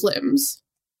all those limbs.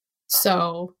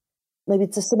 So maybe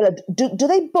it's a similar. Do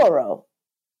they burrow?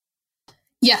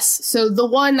 Yes. So the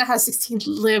one that has 16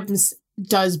 limbs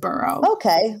does burrow.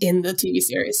 Okay. In the TV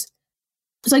series.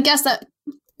 So I guess that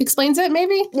explains it,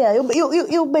 maybe? Yeah,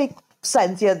 you'll make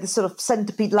sense. Yeah, this sort of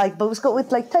centipede-like, but it's got with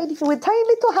tiny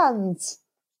little hands.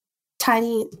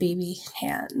 Tiny baby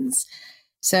hands.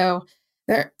 So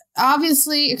they're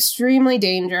obviously extremely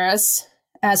dangerous.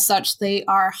 As such, they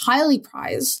are highly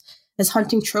prized as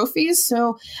hunting trophies.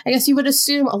 So I guess you would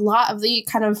assume a lot of the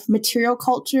kind of material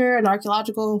culture and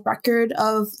archaeological record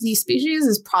of these species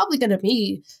is probably going to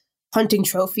be hunting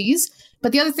trophies.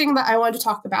 But the other thing that I wanted to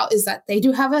talk about is that they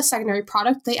do have a secondary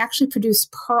product. They actually produce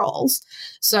pearls.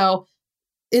 So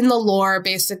in the lore,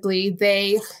 basically,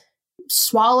 they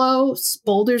swallow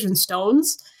boulders and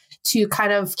stones to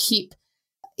kind of keep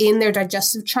in their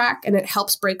digestive tract, and it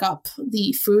helps break up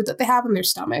the food that they have in their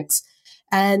stomachs.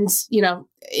 And,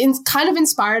 kind of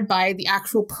inspired by the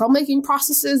actual pearl making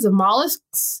processes of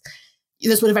mollusks,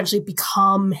 this would eventually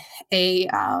become a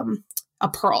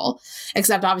pearl.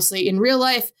 Except obviously in real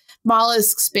life,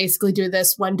 mollusks basically do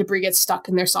this when debris gets stuck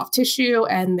in their soft tissue,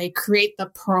 and they create the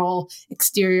pearl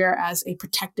exterior as a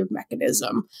protective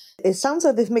mechanism. It sounds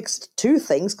like they've mixed two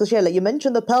things, because, like you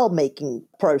mentioned the pearl making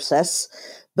process,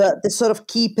 but this sort of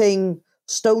keeping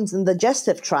stones in the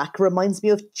digestive tract reminds me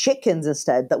of chickens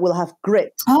instead, that will have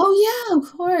grit. Oh, yeah,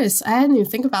 of course. I didn't even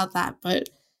think about that, but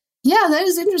yeah, that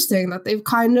is interesting that they've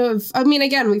kind of, I mean,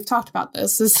 again, we've talked about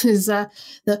this. This is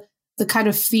the kind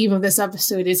of theme of this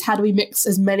episode is how do we mix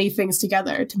as many things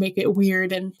together to make it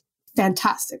weird and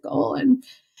fantastical and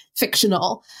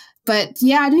fictional. But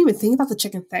yeah, I didn't even think about the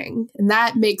chicken thing. And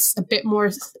that makes a bit more,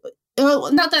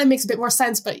 well, not that it makes a bit more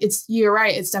sense, but you're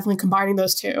right. It's definitely combining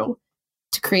those two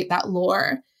to create that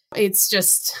lore. It's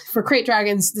just, for crate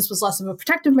dragons, this was less of a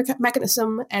protective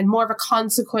mechanism and more of a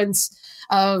consequence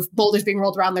of boulders being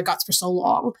rolled around their guts for so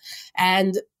long.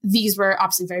 And these were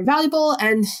obviously very valuable.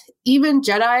 And even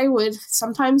Jedi would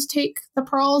sometimes take the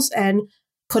pearls and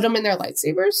put them in their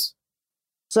lightsabers.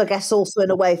 So I guess also,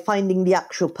 in a way, finding the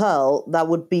actual pearl, that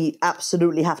would be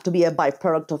absolutely have to be a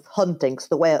byproduct of hunting. So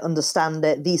the way I understand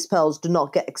it, these pearls do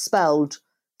not get expelled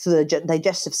through the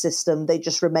digestive system. They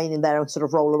just remain in there and sort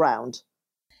of roll around.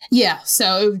 Yeah,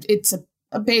 so it's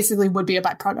basically would be a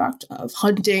byproduct of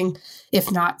hunting,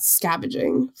 if not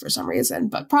scavenging for some reason,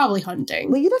 but probably hunting.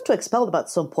 Well, you'd have to expel them at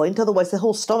some point, otherwise the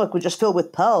whole stomach would just fill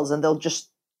with pearls and they'll just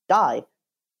die.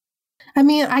 I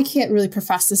mean, I can't really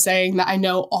profess to saying that I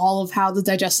know all of how the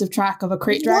digestive tract of a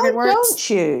crate dragon works. Why don't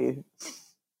you?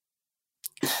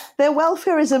 Their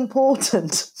welfare is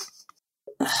important.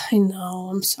 I know,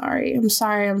 I'm sorry. I'm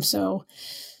so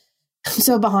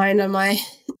behind on my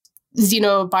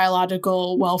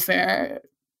xenobiological welfare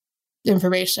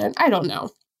information. I don't know.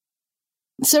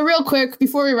 So real quick,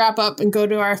 before we wrap up and go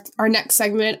to our next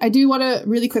segment, I do want to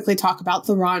really quickly talk about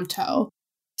the Ronto.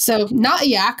 So not a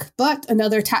yak, but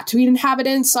another Tatooine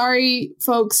inhabitant. Sorry,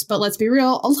 folks, but let's be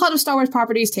real. A lot of Star Wars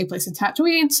properties take place in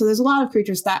Tatooine, so there's a lot of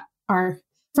creatures that are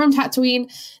from Tatooine.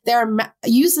 They're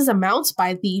used as a mount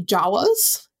by the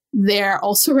Jawas. They're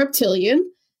also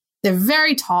reptilian. They're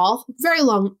very tall, very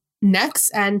long necks,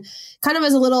 and kind of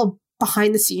as a little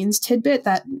behind the scenes tidbit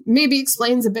that maybe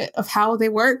explains a bit of how they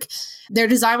work. Their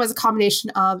design was a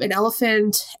combination of an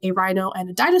elephant, a rhino, and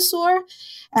a dinosaur.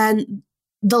 And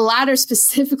the latter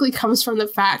specifically comes from the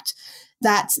fact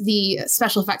that the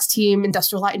special effects team,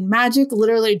 Industrial Light and Magic,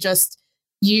 literally just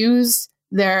used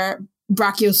their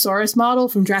Brachiosaurus model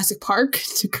from Jurassic Park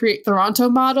to create the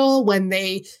Ronto model when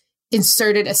they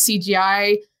inserted a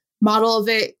CGI model of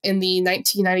it in the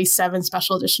 1997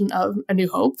 special edition of A New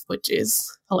Hope, which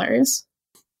is hilarious.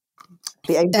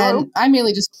 And I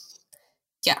mainly just,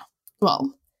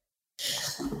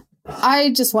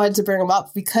 I just wanted to bring them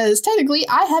up because technically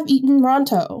I have eaten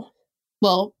Ronto.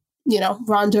 Well,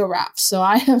 Ronto wraps. So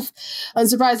I have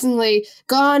unsurprisingly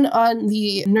gone on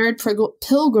the nerd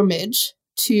pilgrimage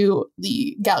to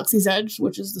the Galaxy's Edge,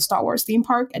 which is the Star Wars theme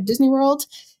park at Disney World.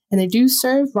 And they do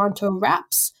serve Ronto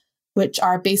wraps, which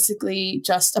are basically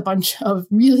just a bunch of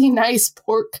really nice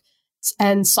pork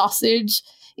and sausage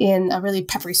in a really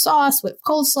peppery sauce with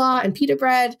coleslaw and pita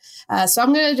bread. So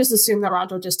I'm going to just assume that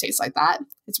Ronto just tastes like that.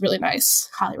 It's really nice.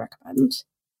 Highly recommend.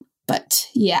 But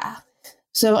yeah.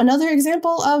 So another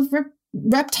example of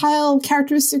reptile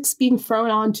characteristics being thrown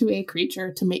onto a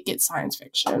creature to make it science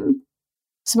fiction.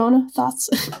 Simona, thoughts?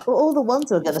 Well, all the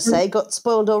ones I was going to say got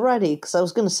spoiled already, because I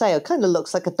was going to say it kind of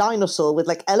looks like a dinosaur with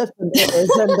like elephant ears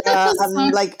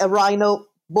and like a rhino,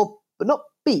 well, not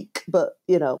beak, but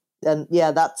and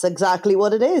yeah, that's exactly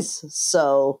what it is.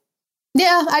 So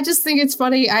yeah, I just think it's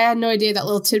funny. I had no idea that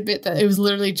little tidbit that it was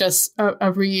literally just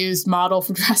a reused model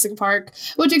from Jurassic Park,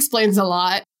 which explains a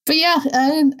lot. But yeah,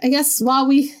 and I guess while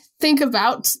we think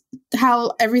about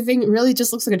how everything really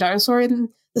just looks like a dinosaur in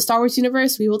the Star Wars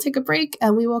universe, we will take a break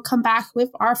and we will come back with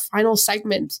our final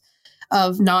segment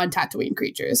of non-Tatooine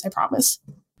creatures, I promise.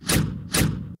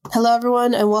 Hello,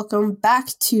 everyone, and welcome back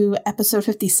to episode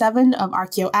 57 of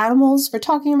Archaeo Animals. We're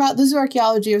talking about the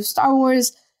zooarchaeology of Star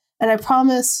Wars, and I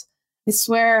promise, I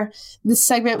swear, this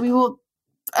segment we will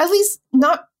at least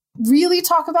not really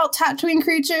talk about Tatooine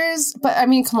creatures, but I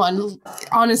mean, come on,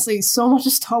 honestly, so much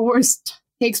of Star Wars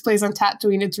takes place on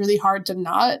Tatooine, it's really hard to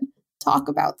not talk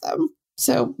about them.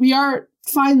 So we are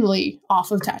finally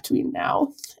off of Tatooine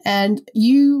now, and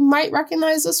you might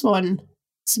recognize this one,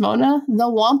 Simona, the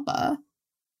Wampa.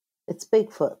 It's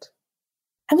Bigfoot.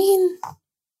 I mean,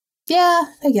 yeah,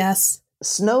 I guess.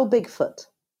 Snow Bigfoot.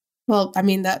 Well, I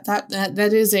mean that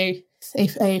is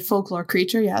a folklore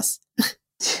creature, yes.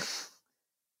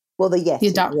 Well, the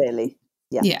Yeti, really.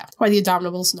 Yeah, or the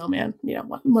abominable snowman,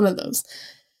 one of those.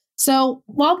 So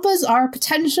wampas are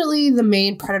potentially the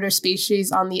main predator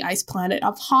species on the ice planet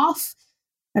of Hoth.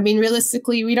 I mean,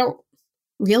 realistically, we don't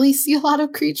really see a lot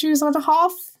of creatures on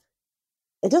Hoth.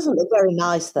 It doesn't look very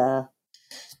nice there.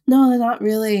 No, they're not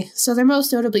really. So they're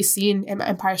most notably seen in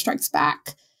Empire Strikes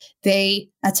Back. They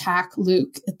attack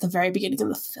Luke at the very beginning of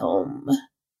the film.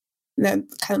 And they're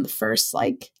kind of the first,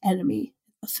 enemy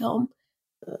of the film.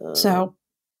 So,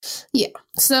 yeah.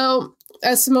 So,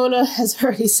 as Simona has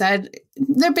already said,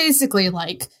 they're basically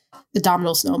like the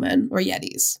Domino Snowmen or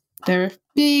Yetis. They're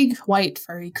big, white,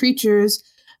 furry creatures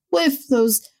with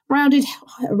those rounded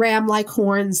ram-like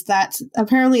horns that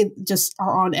apparently just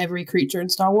are on every creature in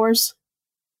Star Wars.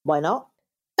 Why not?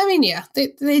 I mean, yeah,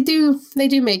 they do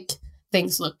make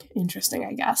things look interesting,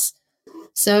 I guess.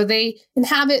 So they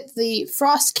inhabit the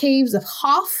frost caves of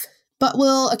Hoth, but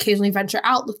will occasionally venture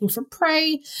out looking for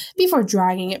prey before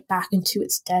dragging it back into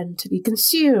its den to be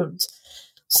consumed.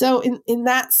 So in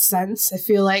that sense, I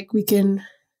feel like we can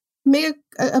make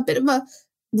a bit of a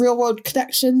real-world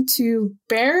connection to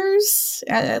bears,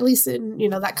 at least in,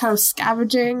 that kind of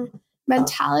scavenging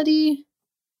mentality.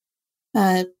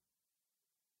 It's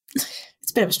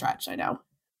a bit of a stretch, I know.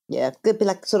 Yeah, it could be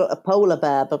like sort of a polar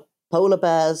bear, but polar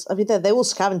bears, I mean, they will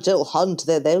scavenge, they'll hunt,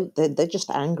 they're just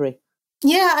angry.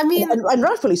 Yeah, I mean... And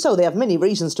rightfully so, they have many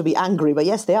reasons to be angry, but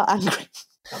yes, they are angry.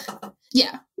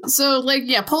 Yeah, so,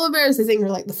 polar bears, I think,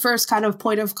 are, the first kind of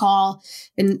point of call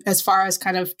in as far as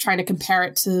kind of trying to compare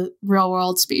it to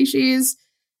real-world species.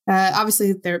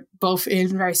 Obviously, they're both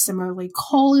in very similarly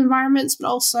cold environments, but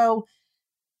also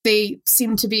they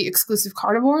seem to be exclusive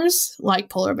carnivores, like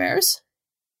polar bears.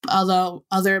 Although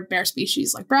other bear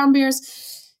species, like brown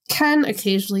bears, can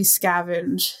occasionally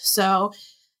scavenge. So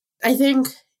I think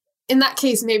in that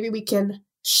case, maybe we can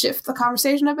shift the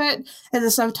conversation a bit. And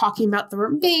instead of talking about the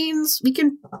remains, we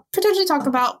can potentially talk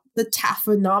about the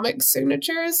taphonomic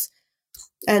signatures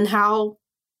and how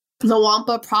the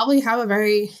Wampa probably have a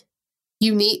very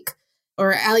unique,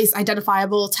 or at least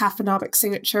identifiable taphonomic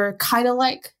signature, kind of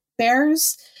like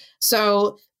bears.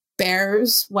 So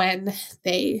bears, when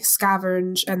they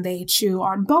scavenge and they chew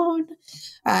on bone,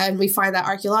 and we find that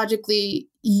archaeologically,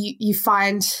 you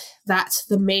find that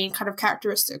the main kind of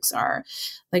characteristics are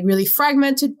really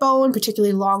fragmented bone,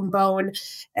 particularly long bone,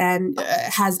 and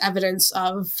has evidence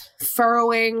of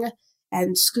furrowing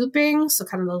and scooping, so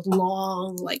kind of those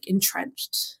long,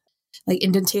 entrenched,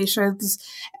 indentations,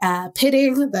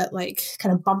 pitting, that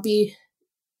kind of bumpy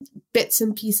bits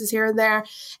and pieces here and there,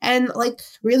 and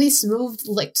really smooth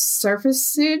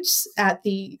surfaces at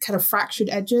the kind of fractured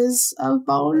edges of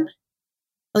bone.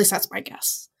 At least that's my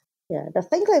guess. Yeah, I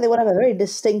think they would have a very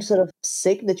distinct sort of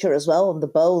signature as well on the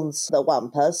bones, the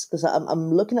Wampas, because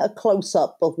I'm looking at a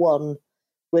close-up of one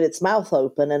with its mouth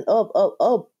open, and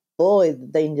oh boy,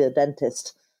 they need a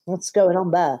dentist. What's going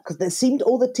on there? Because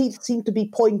all the teeth seem to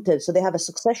be pointed, so they have a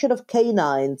succession of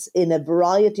canines in a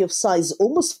variety of sizes,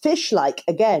 almost fish-like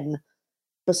again,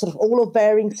 but sort of all of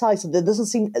varying sizes. There doesn't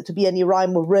seem to be any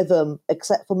rhyme or rhythm,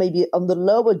 except for maybe on the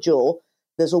lower jaw,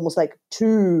 there's almost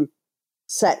two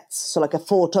sets, so a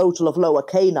 4 total of lower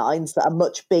canines that are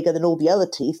much bigger than all the other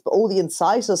teeth, but all the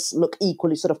incisors look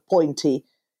equally sort of pointy,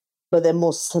 but they're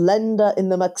more slender in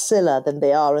the maxilla than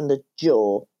they are in the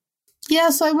jaw. Yeah,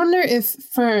 so I wonder if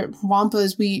for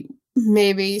Wampas we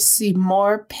maybe see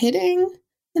more pitting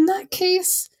in that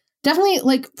case.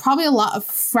 Definitely, probably a lot of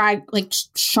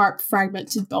sharp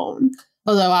fragmented bone.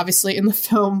 Although, obviously, in the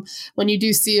film, when you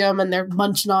do see them and they're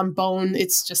munching on bone,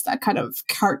 it's just that kind of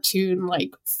cartoon,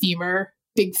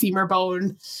 big femur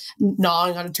bone,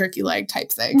 gnawing on a turkey leg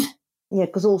type thing. Yeah,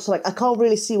 because also, I can't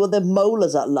really see what their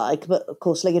molars are like, but of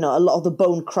course, a lot of the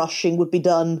bone crushing would be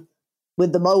done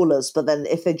with the molars, but then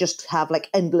if they just have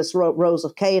endless rows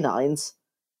of canines,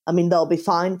 I mean, they'll be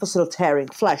fine for sort of tearing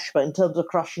flesh, but in terms of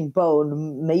crushing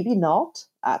bone, maybe not,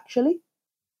 actually.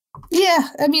 Yeah,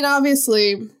 I mean,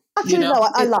 obviously... Actually, no,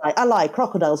 I lie.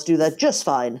 Crocodiles do that just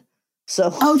fine. So.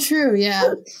 Oh, true,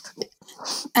 yeah.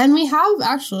 And we have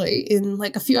actually, in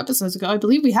a few episodes ago, I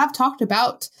believe we have talked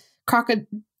about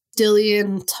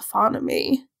crocodilian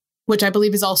taphonomy, which I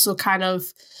believe is also kind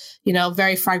of,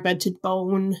 very fragmented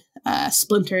bone,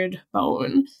 splintered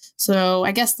bone. So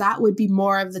I guess that would be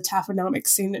more of the taphonomic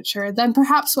signature than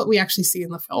perhaps what we actually see in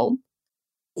the film.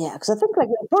 Yeah, because I think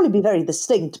it'll probably be very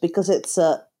distinct because it's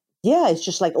it's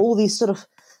just all these sort of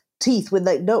teeth with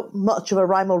not much of a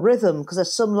rhyme or rhythm, because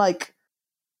there's some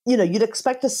you'd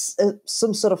expect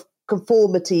some sort of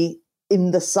conformity in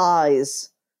the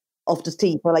size of the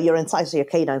teeth, or your incisors, your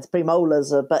canines,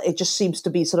 premolars, but it just seems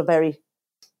to be sort of very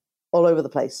all over the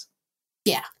place.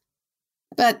 Yeah.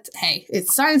 But hey,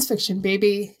 it's science fiction,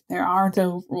 baby. There are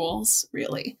no rules,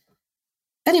 really.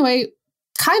 Anyway,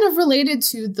 kind of related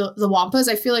to the Wampas,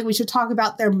 I feel like we should talk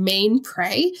about their main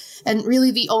prey, and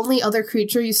really the only other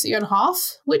creature you see on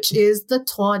Hoth, which is the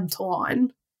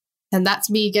Tauntaun. And that's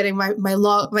me getting my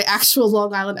actual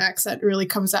Long Island accent really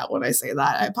comes out when I say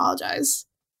that. I apologize.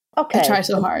 Okay. I try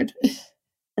so hard.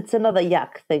 It's another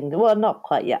yak thing. Well, not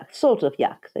quite yak, sort of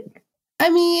yak thing. I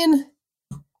mean,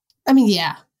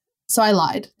 yeah. So I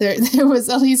lied. There was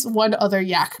at least one other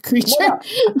yak creature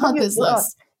on this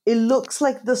list. It looks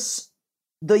like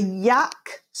the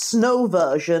yak snow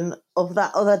version of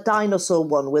that other dinosaur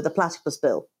one with a platypus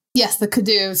bill. Yes, the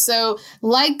Cadou. So,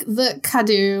 like the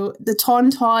Cadou, the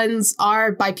Tauntauns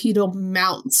are bipedal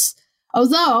mounts.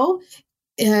 Although,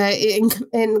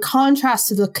 in contrast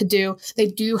to the Cadou, they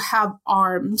do have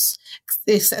arms.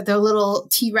 They're little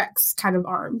T-Rex kind of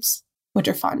arms, which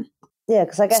are fun. Yeah,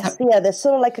 because I guess, they're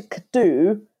sort of like a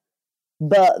Cadou,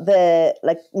 but they're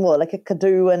more like a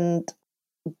Cadou and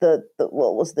the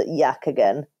what was the yak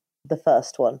again? The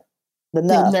first one. The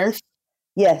Nerf. Nerf?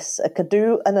 Yes, a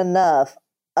Cadou and a Nerf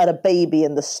had a baby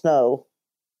in the snow,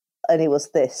 and it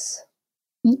was this.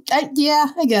 I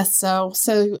guess so.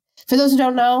 So, for those who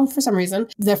don't know, for some reason,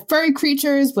 they're furry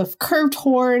creatures with curved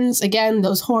horns. Again,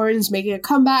 those horns making a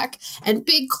comeback, and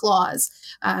big claws,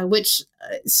 which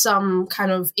some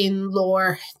kind of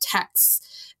in-lore texts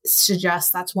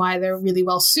suggest that's why they're really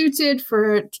well suited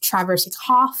for traversing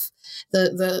Hoth.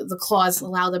 The claws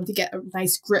allow them to get a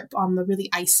nice grip on the really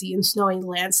icy and snowy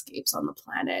landscapes on the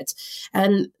planet.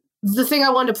 And the thing I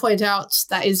wanted to point out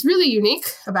that is really unique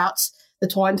about the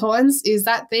Tauntauns is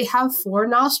that they have 4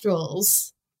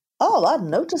 nostrils. Oh, I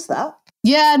didn't notice that.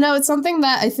 Yeah, no, it's something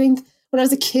that I think when I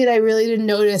was a kid, I really didn't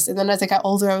notice. And then as I got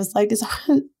older, I was like, do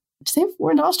they have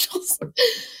 4 nostrils?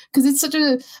 Because it's such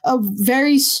a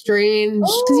very strange,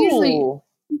 because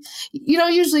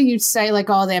usually you'd say like,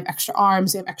 oh, they have extra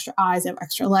arms, they have extra eyes, they have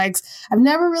extra legs. I've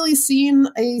never really seen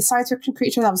a science fiction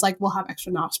creature that was like, we'll have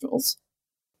extra nostrils.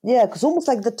 Yeah, because almost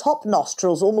like the top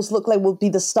nostrils almost look like would be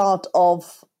the start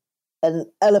of an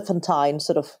elephantine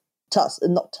sort of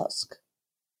not tusk.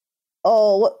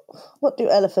 Oh, what do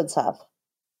elephants have?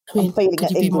 I mean, could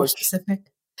you be more specific?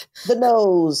 The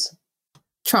nose.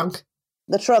 Trunk.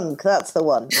 The trunk, that's the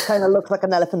one. Kind of looks like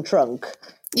an elephant trunk.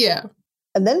 Yeah.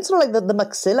 And then sort of like the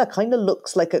maxilla kind of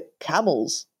looks like a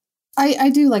camel's. I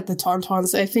do like the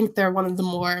Tauntauns. I think they're one of the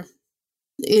more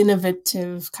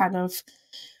innovative kind of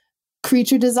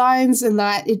creature designs in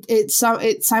that it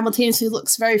simultaneously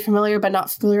looks very familiar but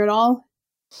not familiar at all.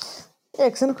 Yeah,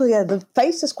 because the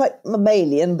face is quite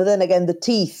mammalian, but then again the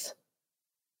teeth,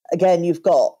 again you've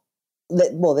got,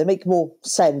 well, they make more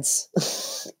sense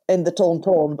in the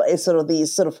Tauntaun, but it's sort of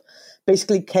these sort of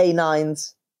basically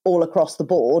canines all across the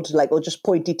board, or just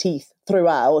pointy teeth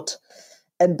throughout.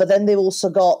 But then they've also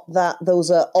got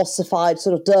those ossified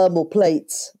sort of dermal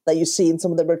plates that you see in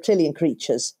some of the reptilian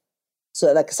creatures. So,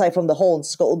 aside from the horns,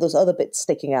 it's got all those other bits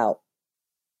sticking out.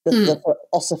 The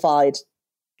ossified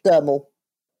dermal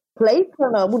plates? I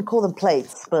don't know, I wouldn't call them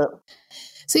plates, but...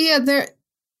 So, yeah,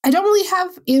 I don't really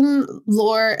have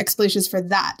in-lore explanations for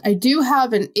that. I do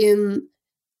have an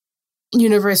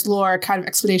in-universe lore kind of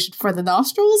explanation for the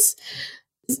nostrils.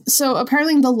 So,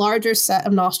 apparently the larger set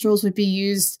of nostrils would be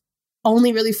used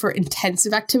only really for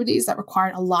intensive activities that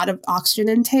required a lot of oxygen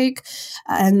intake.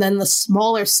 And then the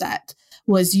smaller set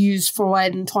was used for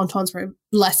when Tauntauns were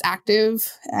less active,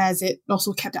 as it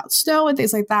also kept out snow and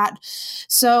things like that.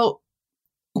 So,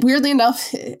 weirdly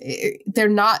enough, they're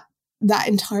not that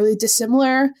entirely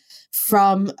dissimilar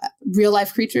from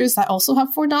real-life creatures that also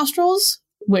have 4 nostrils,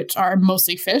 which are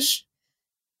mostly fish.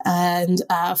 And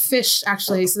fish,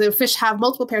 actually, so the fish have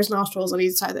multiple pairs of nostrils on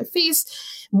each side of their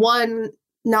face. One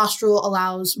nostril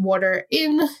allows water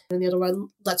in, and the other one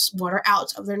lets water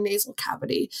out of their nasal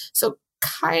cavity. So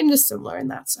kind of similar in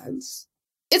that sense.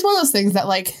 It's one of those things that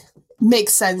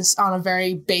makes sense on a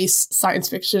very base science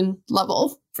fiction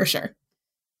level, for sure.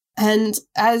 And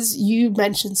as you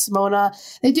mentioned, Simona,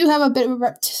 they do have a bit of a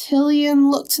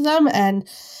reptilian look to them, and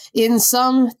in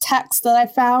some texts that I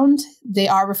found, they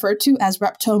are referred to as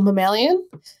reptomammalian.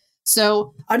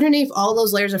 So underneath all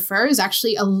those layers of fur is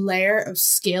actually a layer of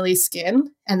scaly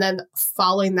skin, and then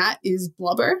following that is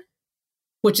blubber,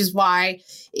 which is why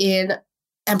in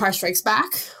Empire Strikes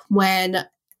Back, when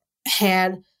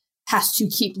Han has to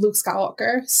keep Luke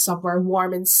Skywalker somewhere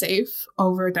warm and safe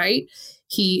overnight,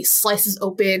 he slices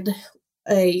open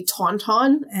a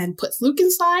tauntaun and puts Luke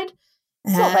inside.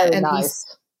 It's not very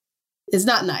nice. It's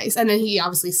not nice. And then he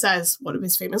obviously says one of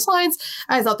his famous lines,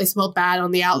 "I thought they smelled bad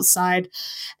on the outside."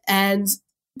 And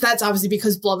that's obviously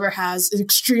because blubber has an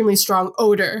extremely strong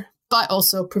odor, but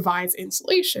also provides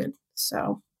insulation.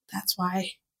 So that's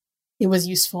why it was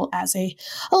useful as a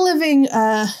living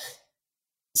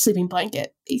sleeping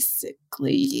blanket,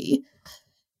 basically.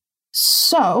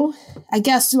 So I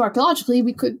guess zooarchaeologically,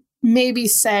 we could maybe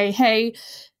say, hey,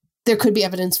 there could be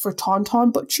evidence for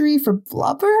tauntaun butchery for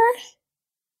blubber.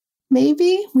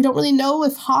 Maybe. We don't really know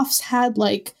if Hoffs had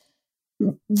like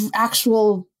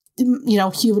actual,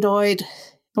 humanoid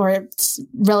or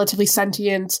relatively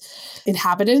sentient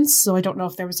inhabitants. So I don't know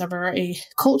if there was ever a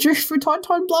culture for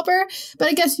tauntaun blubber, but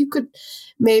I guess you could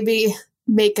maybe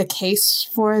make a case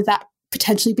for that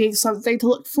potentially being something to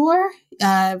look for.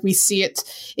 We see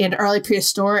it in early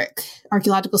prehistoric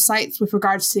archaeological sites with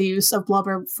regards to the use of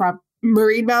blubber from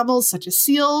marine mammals such as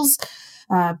seals,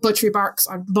 butchery marks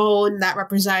on bone that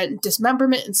represent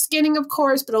dismemberment and skinning, of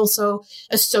course, but also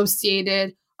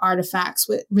associated artifacts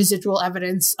with residual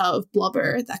evidence of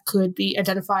blubber that could be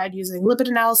identified using lipid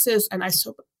analysis and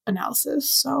isotope analysis.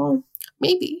 So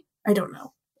maybe, I don't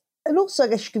know. And also, I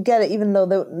guess you could get it, even though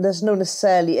there's no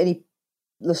necessarily any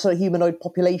sort of humanoid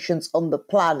populations on the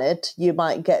planet, you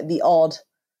might get the odd,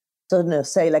 I don't know,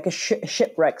 say like a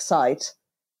shipwreck site.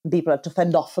 People had to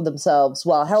fend off for themselves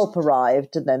while help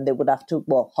arrived, and then they would have to,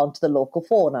 hunt the local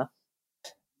fauna.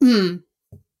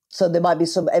 So there might be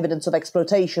some evidence of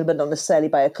exploitation, but not necessarily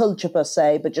by a culture per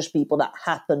se, but just people that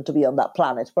happen to be on that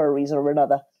planet for a reason or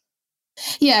another.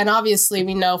 Yeah, and obviously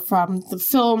we know from the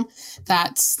film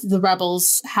that the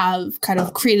rebels have kind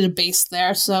of created a base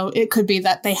there, so it could be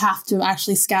that they have to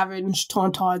actually scavenge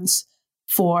tauntauns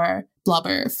for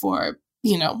blubber, for,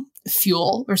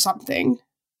 fuel or something.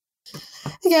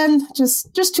 Again,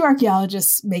 just two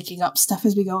archaeologists making up stuff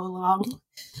as we go along.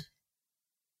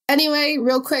 Anyway,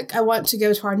 real quick, I want to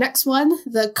go to our next one,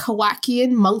 the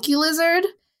Kowakian monkey lizard,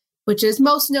 which is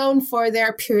most known for their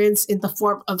appearance in the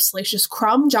form of Salacious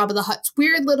Crumb, Jabba the Hutt's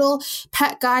weird little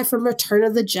pet guy from Return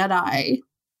of the Jedi.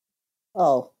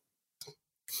 Oh.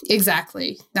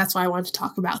 Exactly. That's why I want to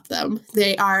talk about them.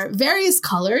 They are various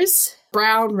colors,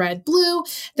 brown, red, blue.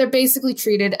 They're basically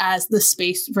treated as the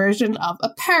space version of a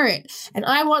parrot. And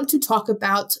I want to talk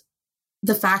about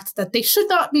the fact that they should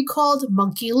not be called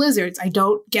monkey lizards. I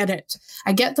don't get it.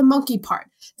 I get the monkey part.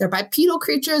 They're bipedal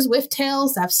creatures with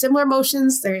tails that have similar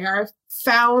motions. They are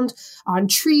found on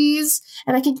trees.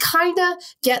 And I can kind of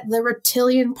get the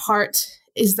reptilian part,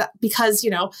 is that because,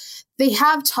 they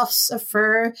have tufts of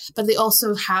fur, but they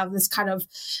also have this kind of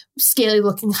scaly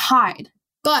looking hide.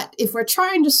 But if we're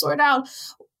trying to sort out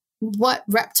what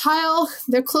reptile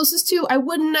they're closest to, I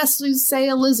wouldn't necessarily say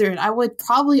a lizard. I would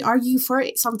probably argue for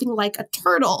something like a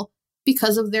turtle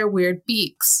because of their weird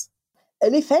beaks.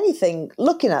 And if anything,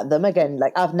 looking at them, again,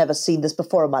 like I've never seen this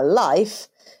before in my life,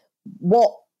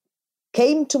 what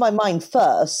came to my mind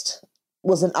first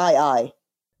was an eye.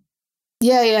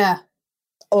 Yeah.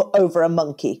 Over a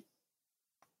monkey.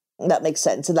 That makes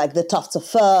sense. And like the tufts of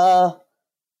fur,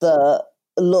 the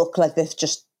look like they've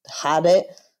just had it.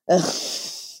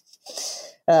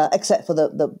 Except for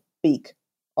the beak,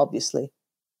 obviously.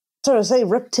 So I say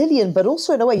reptilian, but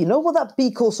also in a way, you know what that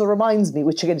beak also reminds me,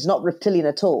 which again is not reptilian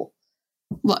at all?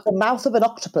 What? The mouth of an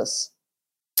octopus.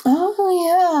 Oh,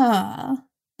 yeah.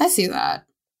 I see that.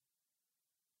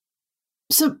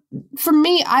 So for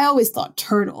me, I always thought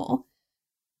turtle.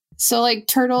 So like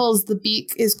turtles, the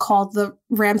beak is called the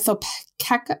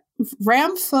Rhamphotheca,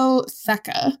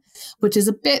 which is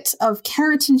a bit of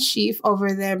keratin sheath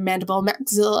over their mandible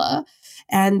maxilla.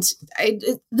 And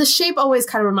the shape always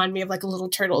kind of reminded me of like a little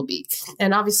turtle beak.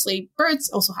 And obviously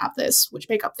birds also have this, which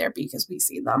make up their beak as we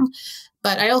see them.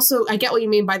 But I get what you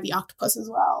mean by the octopus as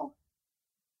well.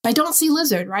 I don't see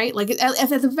lizard, right? Like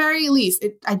at the very least,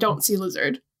 I don't see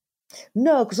lizard.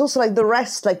 No, because also like the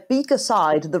rest, like beak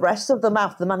aside, the rest of the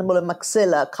mouth, the mandible and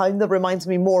maxilla kind of reminds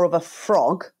me more of a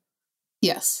frog.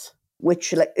 Yes.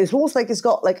 Which like it's almost like it's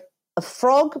got like a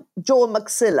frog jaw and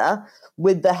maxilla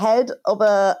with the head of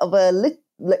a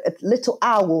little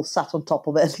owl sat on top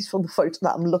of it. At least from the photo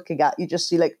that I'm looking at, you just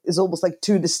see like it's almost like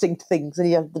two distinct things, and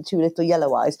you have the two little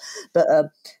yellow eyes. But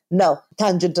no,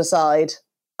 tangent aside,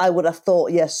 I would have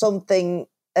thought something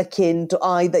akin to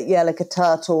either like a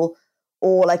turtle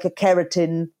or like a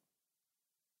keratin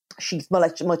sheath,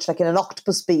 much like in an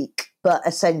octopus beak, but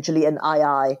essentially an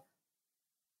eye.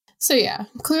 So yeah,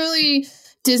 clearly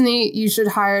Disney, you should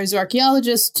hire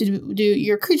zooarchaeologists to do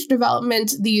your creature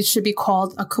development. These should be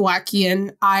called a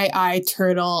Kowakian eye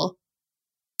turtle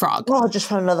frog. Oh, I just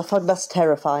found another frog. That's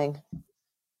terrifying.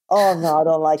 Oh no, I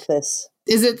don't like this.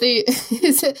 Is it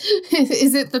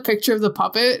the picture of the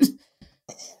puppet?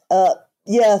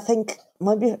 Yeah, I think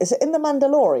maybe is it in The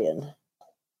Mandalorian?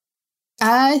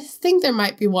 I think there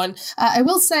might be one. I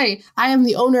will say I am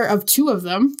the owner of 2 of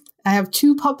them. I have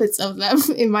 2 puppets of them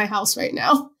in my house right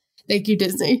now. Thank you,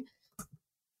 Disney.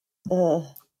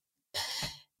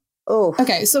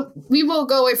 Okay, so we will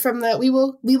go away from that. We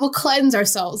will cleanse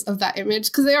ourselves of that image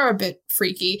because they are a bit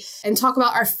freaky, and talk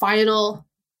about our final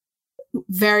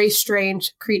very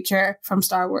strange creature from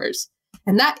Star Wars,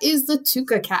 and that is the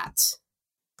Tuca cat.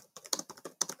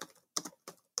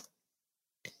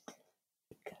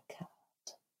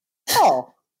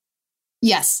 Oh.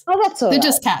 Yes. Oh, that's all They're right.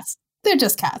 just cats. They're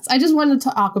just cats. I just wanted to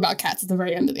talk about cats at the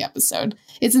very end of the episode.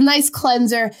 It's a nice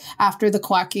cleanser after the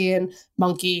Quackian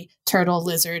monkey, turtle,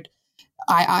 lizard,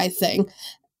 eye thing.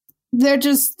 They're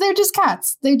just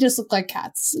cats. They just look like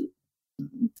cats.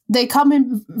 They come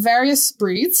in various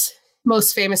breeds,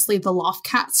 most famously the loft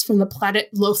cats from the planet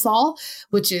Lothal,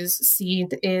 which is seen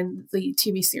in the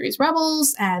TV series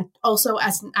Rebels and also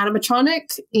as an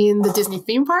animatronic in the Disney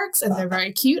theme parks. And they're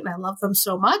very cute and I love them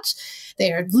so much.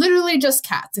 They are literally just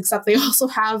cats, except they also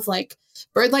have like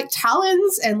bird-like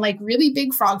talons and like really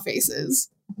big frog faces.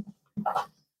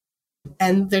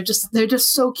 And they're just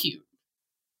so cute.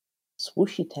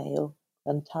 Swooshy tail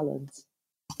and talons.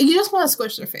 You just want to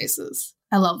squish their faces.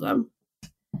 I love them.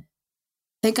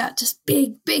 They got just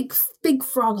big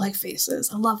frog-like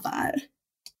faces. I love that.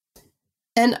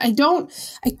 And I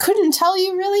couldn't tell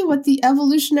you really what the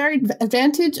evolutionary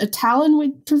advantage a talon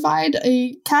would provide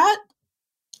a cat.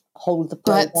 Hold the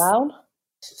prey down.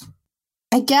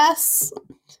 I guess.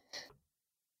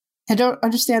 I don't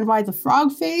understand why the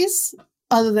frog face,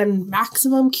 other than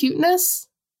maximum cuteness.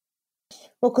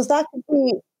 Well, because that could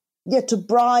be, to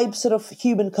bribe sort of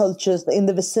human cultures in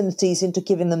the vicinities into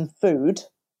giving them food.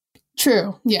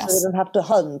 True, yes. So they don't have to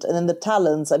hunt. And then the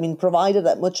talons, I mean, provided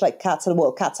that much like cats,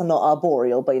 cats are not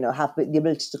arboreal, but, have the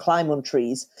ability to climb on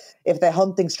trees. If their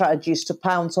hunting strategy is to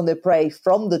pounce on their prey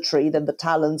from the tree, then the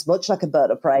talons, much like a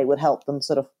bird of prey, would help them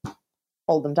sort of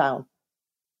hold them down.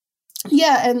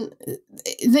 Yeah, and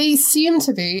they seem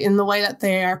to be, in the way that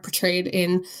they are portrayed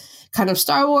in kind of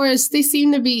Star Wars, they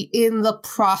seem to be in the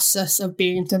process of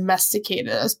being domesticated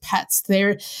as pets.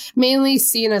 They're mainly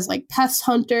seen as like pest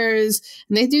hunters,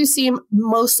 and they do seem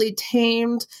mostly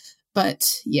tamed.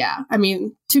 But yeah, I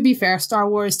mean, to be fair, Star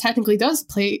Wars technically does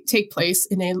take place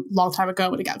in a long time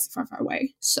ago in a galaxy far, far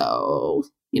away. So,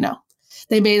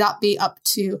 they may not be up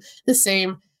to the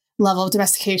same level of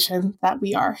domestication that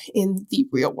we are in the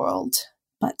real world.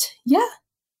 But yeah,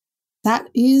 that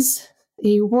is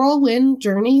a whirlwind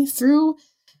journey through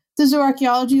the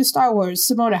zooarchaeology of Star Wars.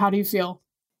 Simona, how do you feel?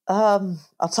 I'll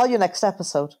tell you next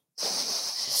episode.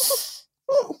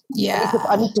 Yeah.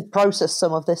 I need to process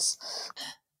some of this.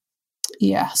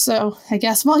 Yeah, so I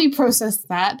guess while you process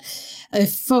that,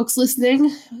 if folks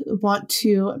listening want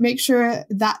to make sure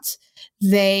that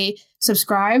they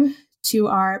subscribe to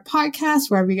our podcast,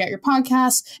 wherever you get your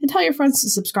podcasts, and tell your friends to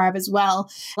subscribe as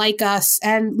well, like us,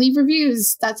 and leave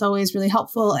reviews. That's always really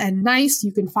helpful and nice.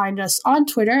 You can find us on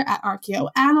Twitter at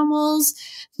Archaeoanimals.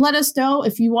 Let us know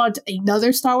if you want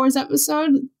another Star Wars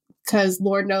episode, because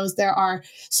Lord knows there are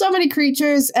so many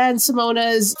creatures, and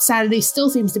Simona's sanity still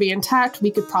seems to be intact.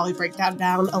 We could probably break that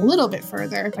down a little bit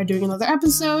further by doing another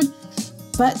episode.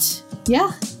 But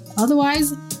yeah,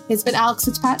 otherwise, it's been Alex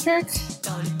Fitzpatrick.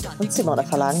 And Simona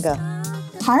Falanga.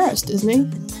 Hire us, Disney.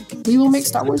 We will make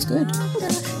Star Wars good.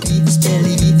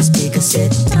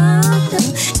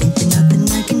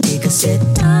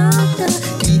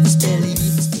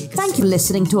 Thank you for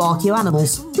listening to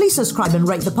Archaeoanimals. Please subscribe and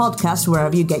rate the podcast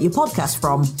wherever you get your podcast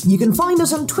from. You can find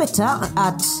us on Twitter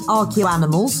at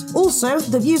Archaeoanimals. Also,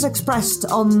 the views expressed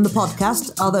on the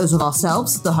podcast are those of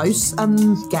ourselves, the hosts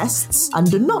and guests,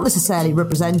 and do not necessarily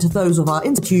represent those of our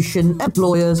institution,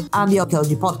 employers, and the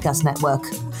Archaeology Podcast Network.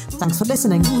 Thanks for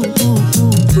listening.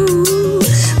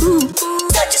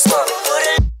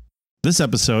 This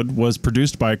episode was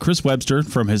produced by Chris Webster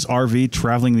from his RV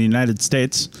traveling the United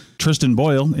States, Tristan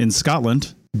Boyle in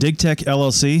Scotland, DigTech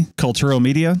LLC, Cultural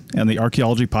Media, and the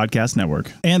Archaeology Podcast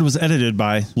Network, and was edited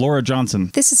by Laura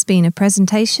Johnson. This has been a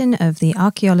presentation of the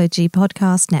Archaeology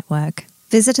Podcast Network.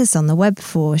 Visit us on the web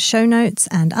for show notes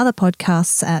and other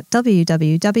podcasts at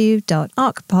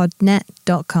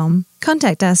www.archpodnet.com.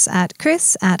 Contact us at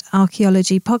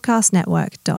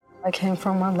chris@archaeologypodcastnetwork.com. I came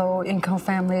from a low-income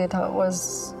family that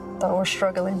was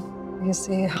struggling. You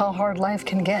see how hard life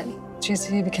can get.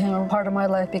 GCE became a part of my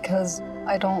life because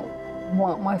I don't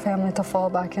want my family to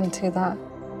fall back into that.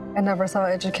 I never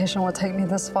thought education would take me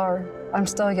this far. I'm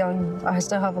still young. I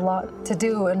still have a lot to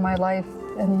do in my life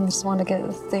and just want to get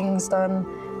things done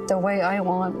the way I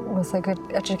want with a good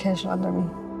education under me.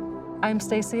 I'm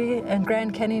Stacy, and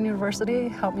Grand Canyon University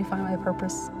helped me find my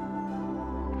purpose.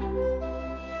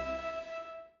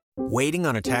 Waiting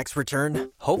on a tax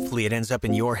return? Hopefully it ends up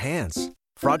in your hands.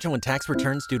 Fraudulent tax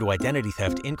returns due to identity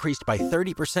theft increased by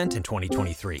 30% in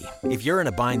 2023. If you're in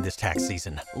a bind this tax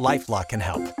season, LifeLock can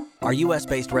help. Our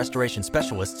U.S.-based restoration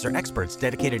specialists are experts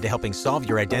dedicated to helping solve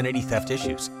your identity theft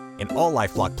issues. And all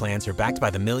LifeLock plans are backed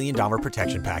by the $1 Million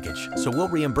Protection Package. So we'll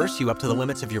reimburse you up to the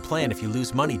limits of your plan if you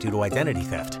lose money due to identity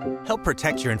theft. Help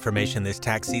protect your information this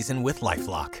tax season with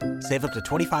LifeLock. Save up to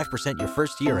 25% your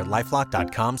first year at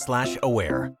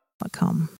LifeLock.com/aware. .com.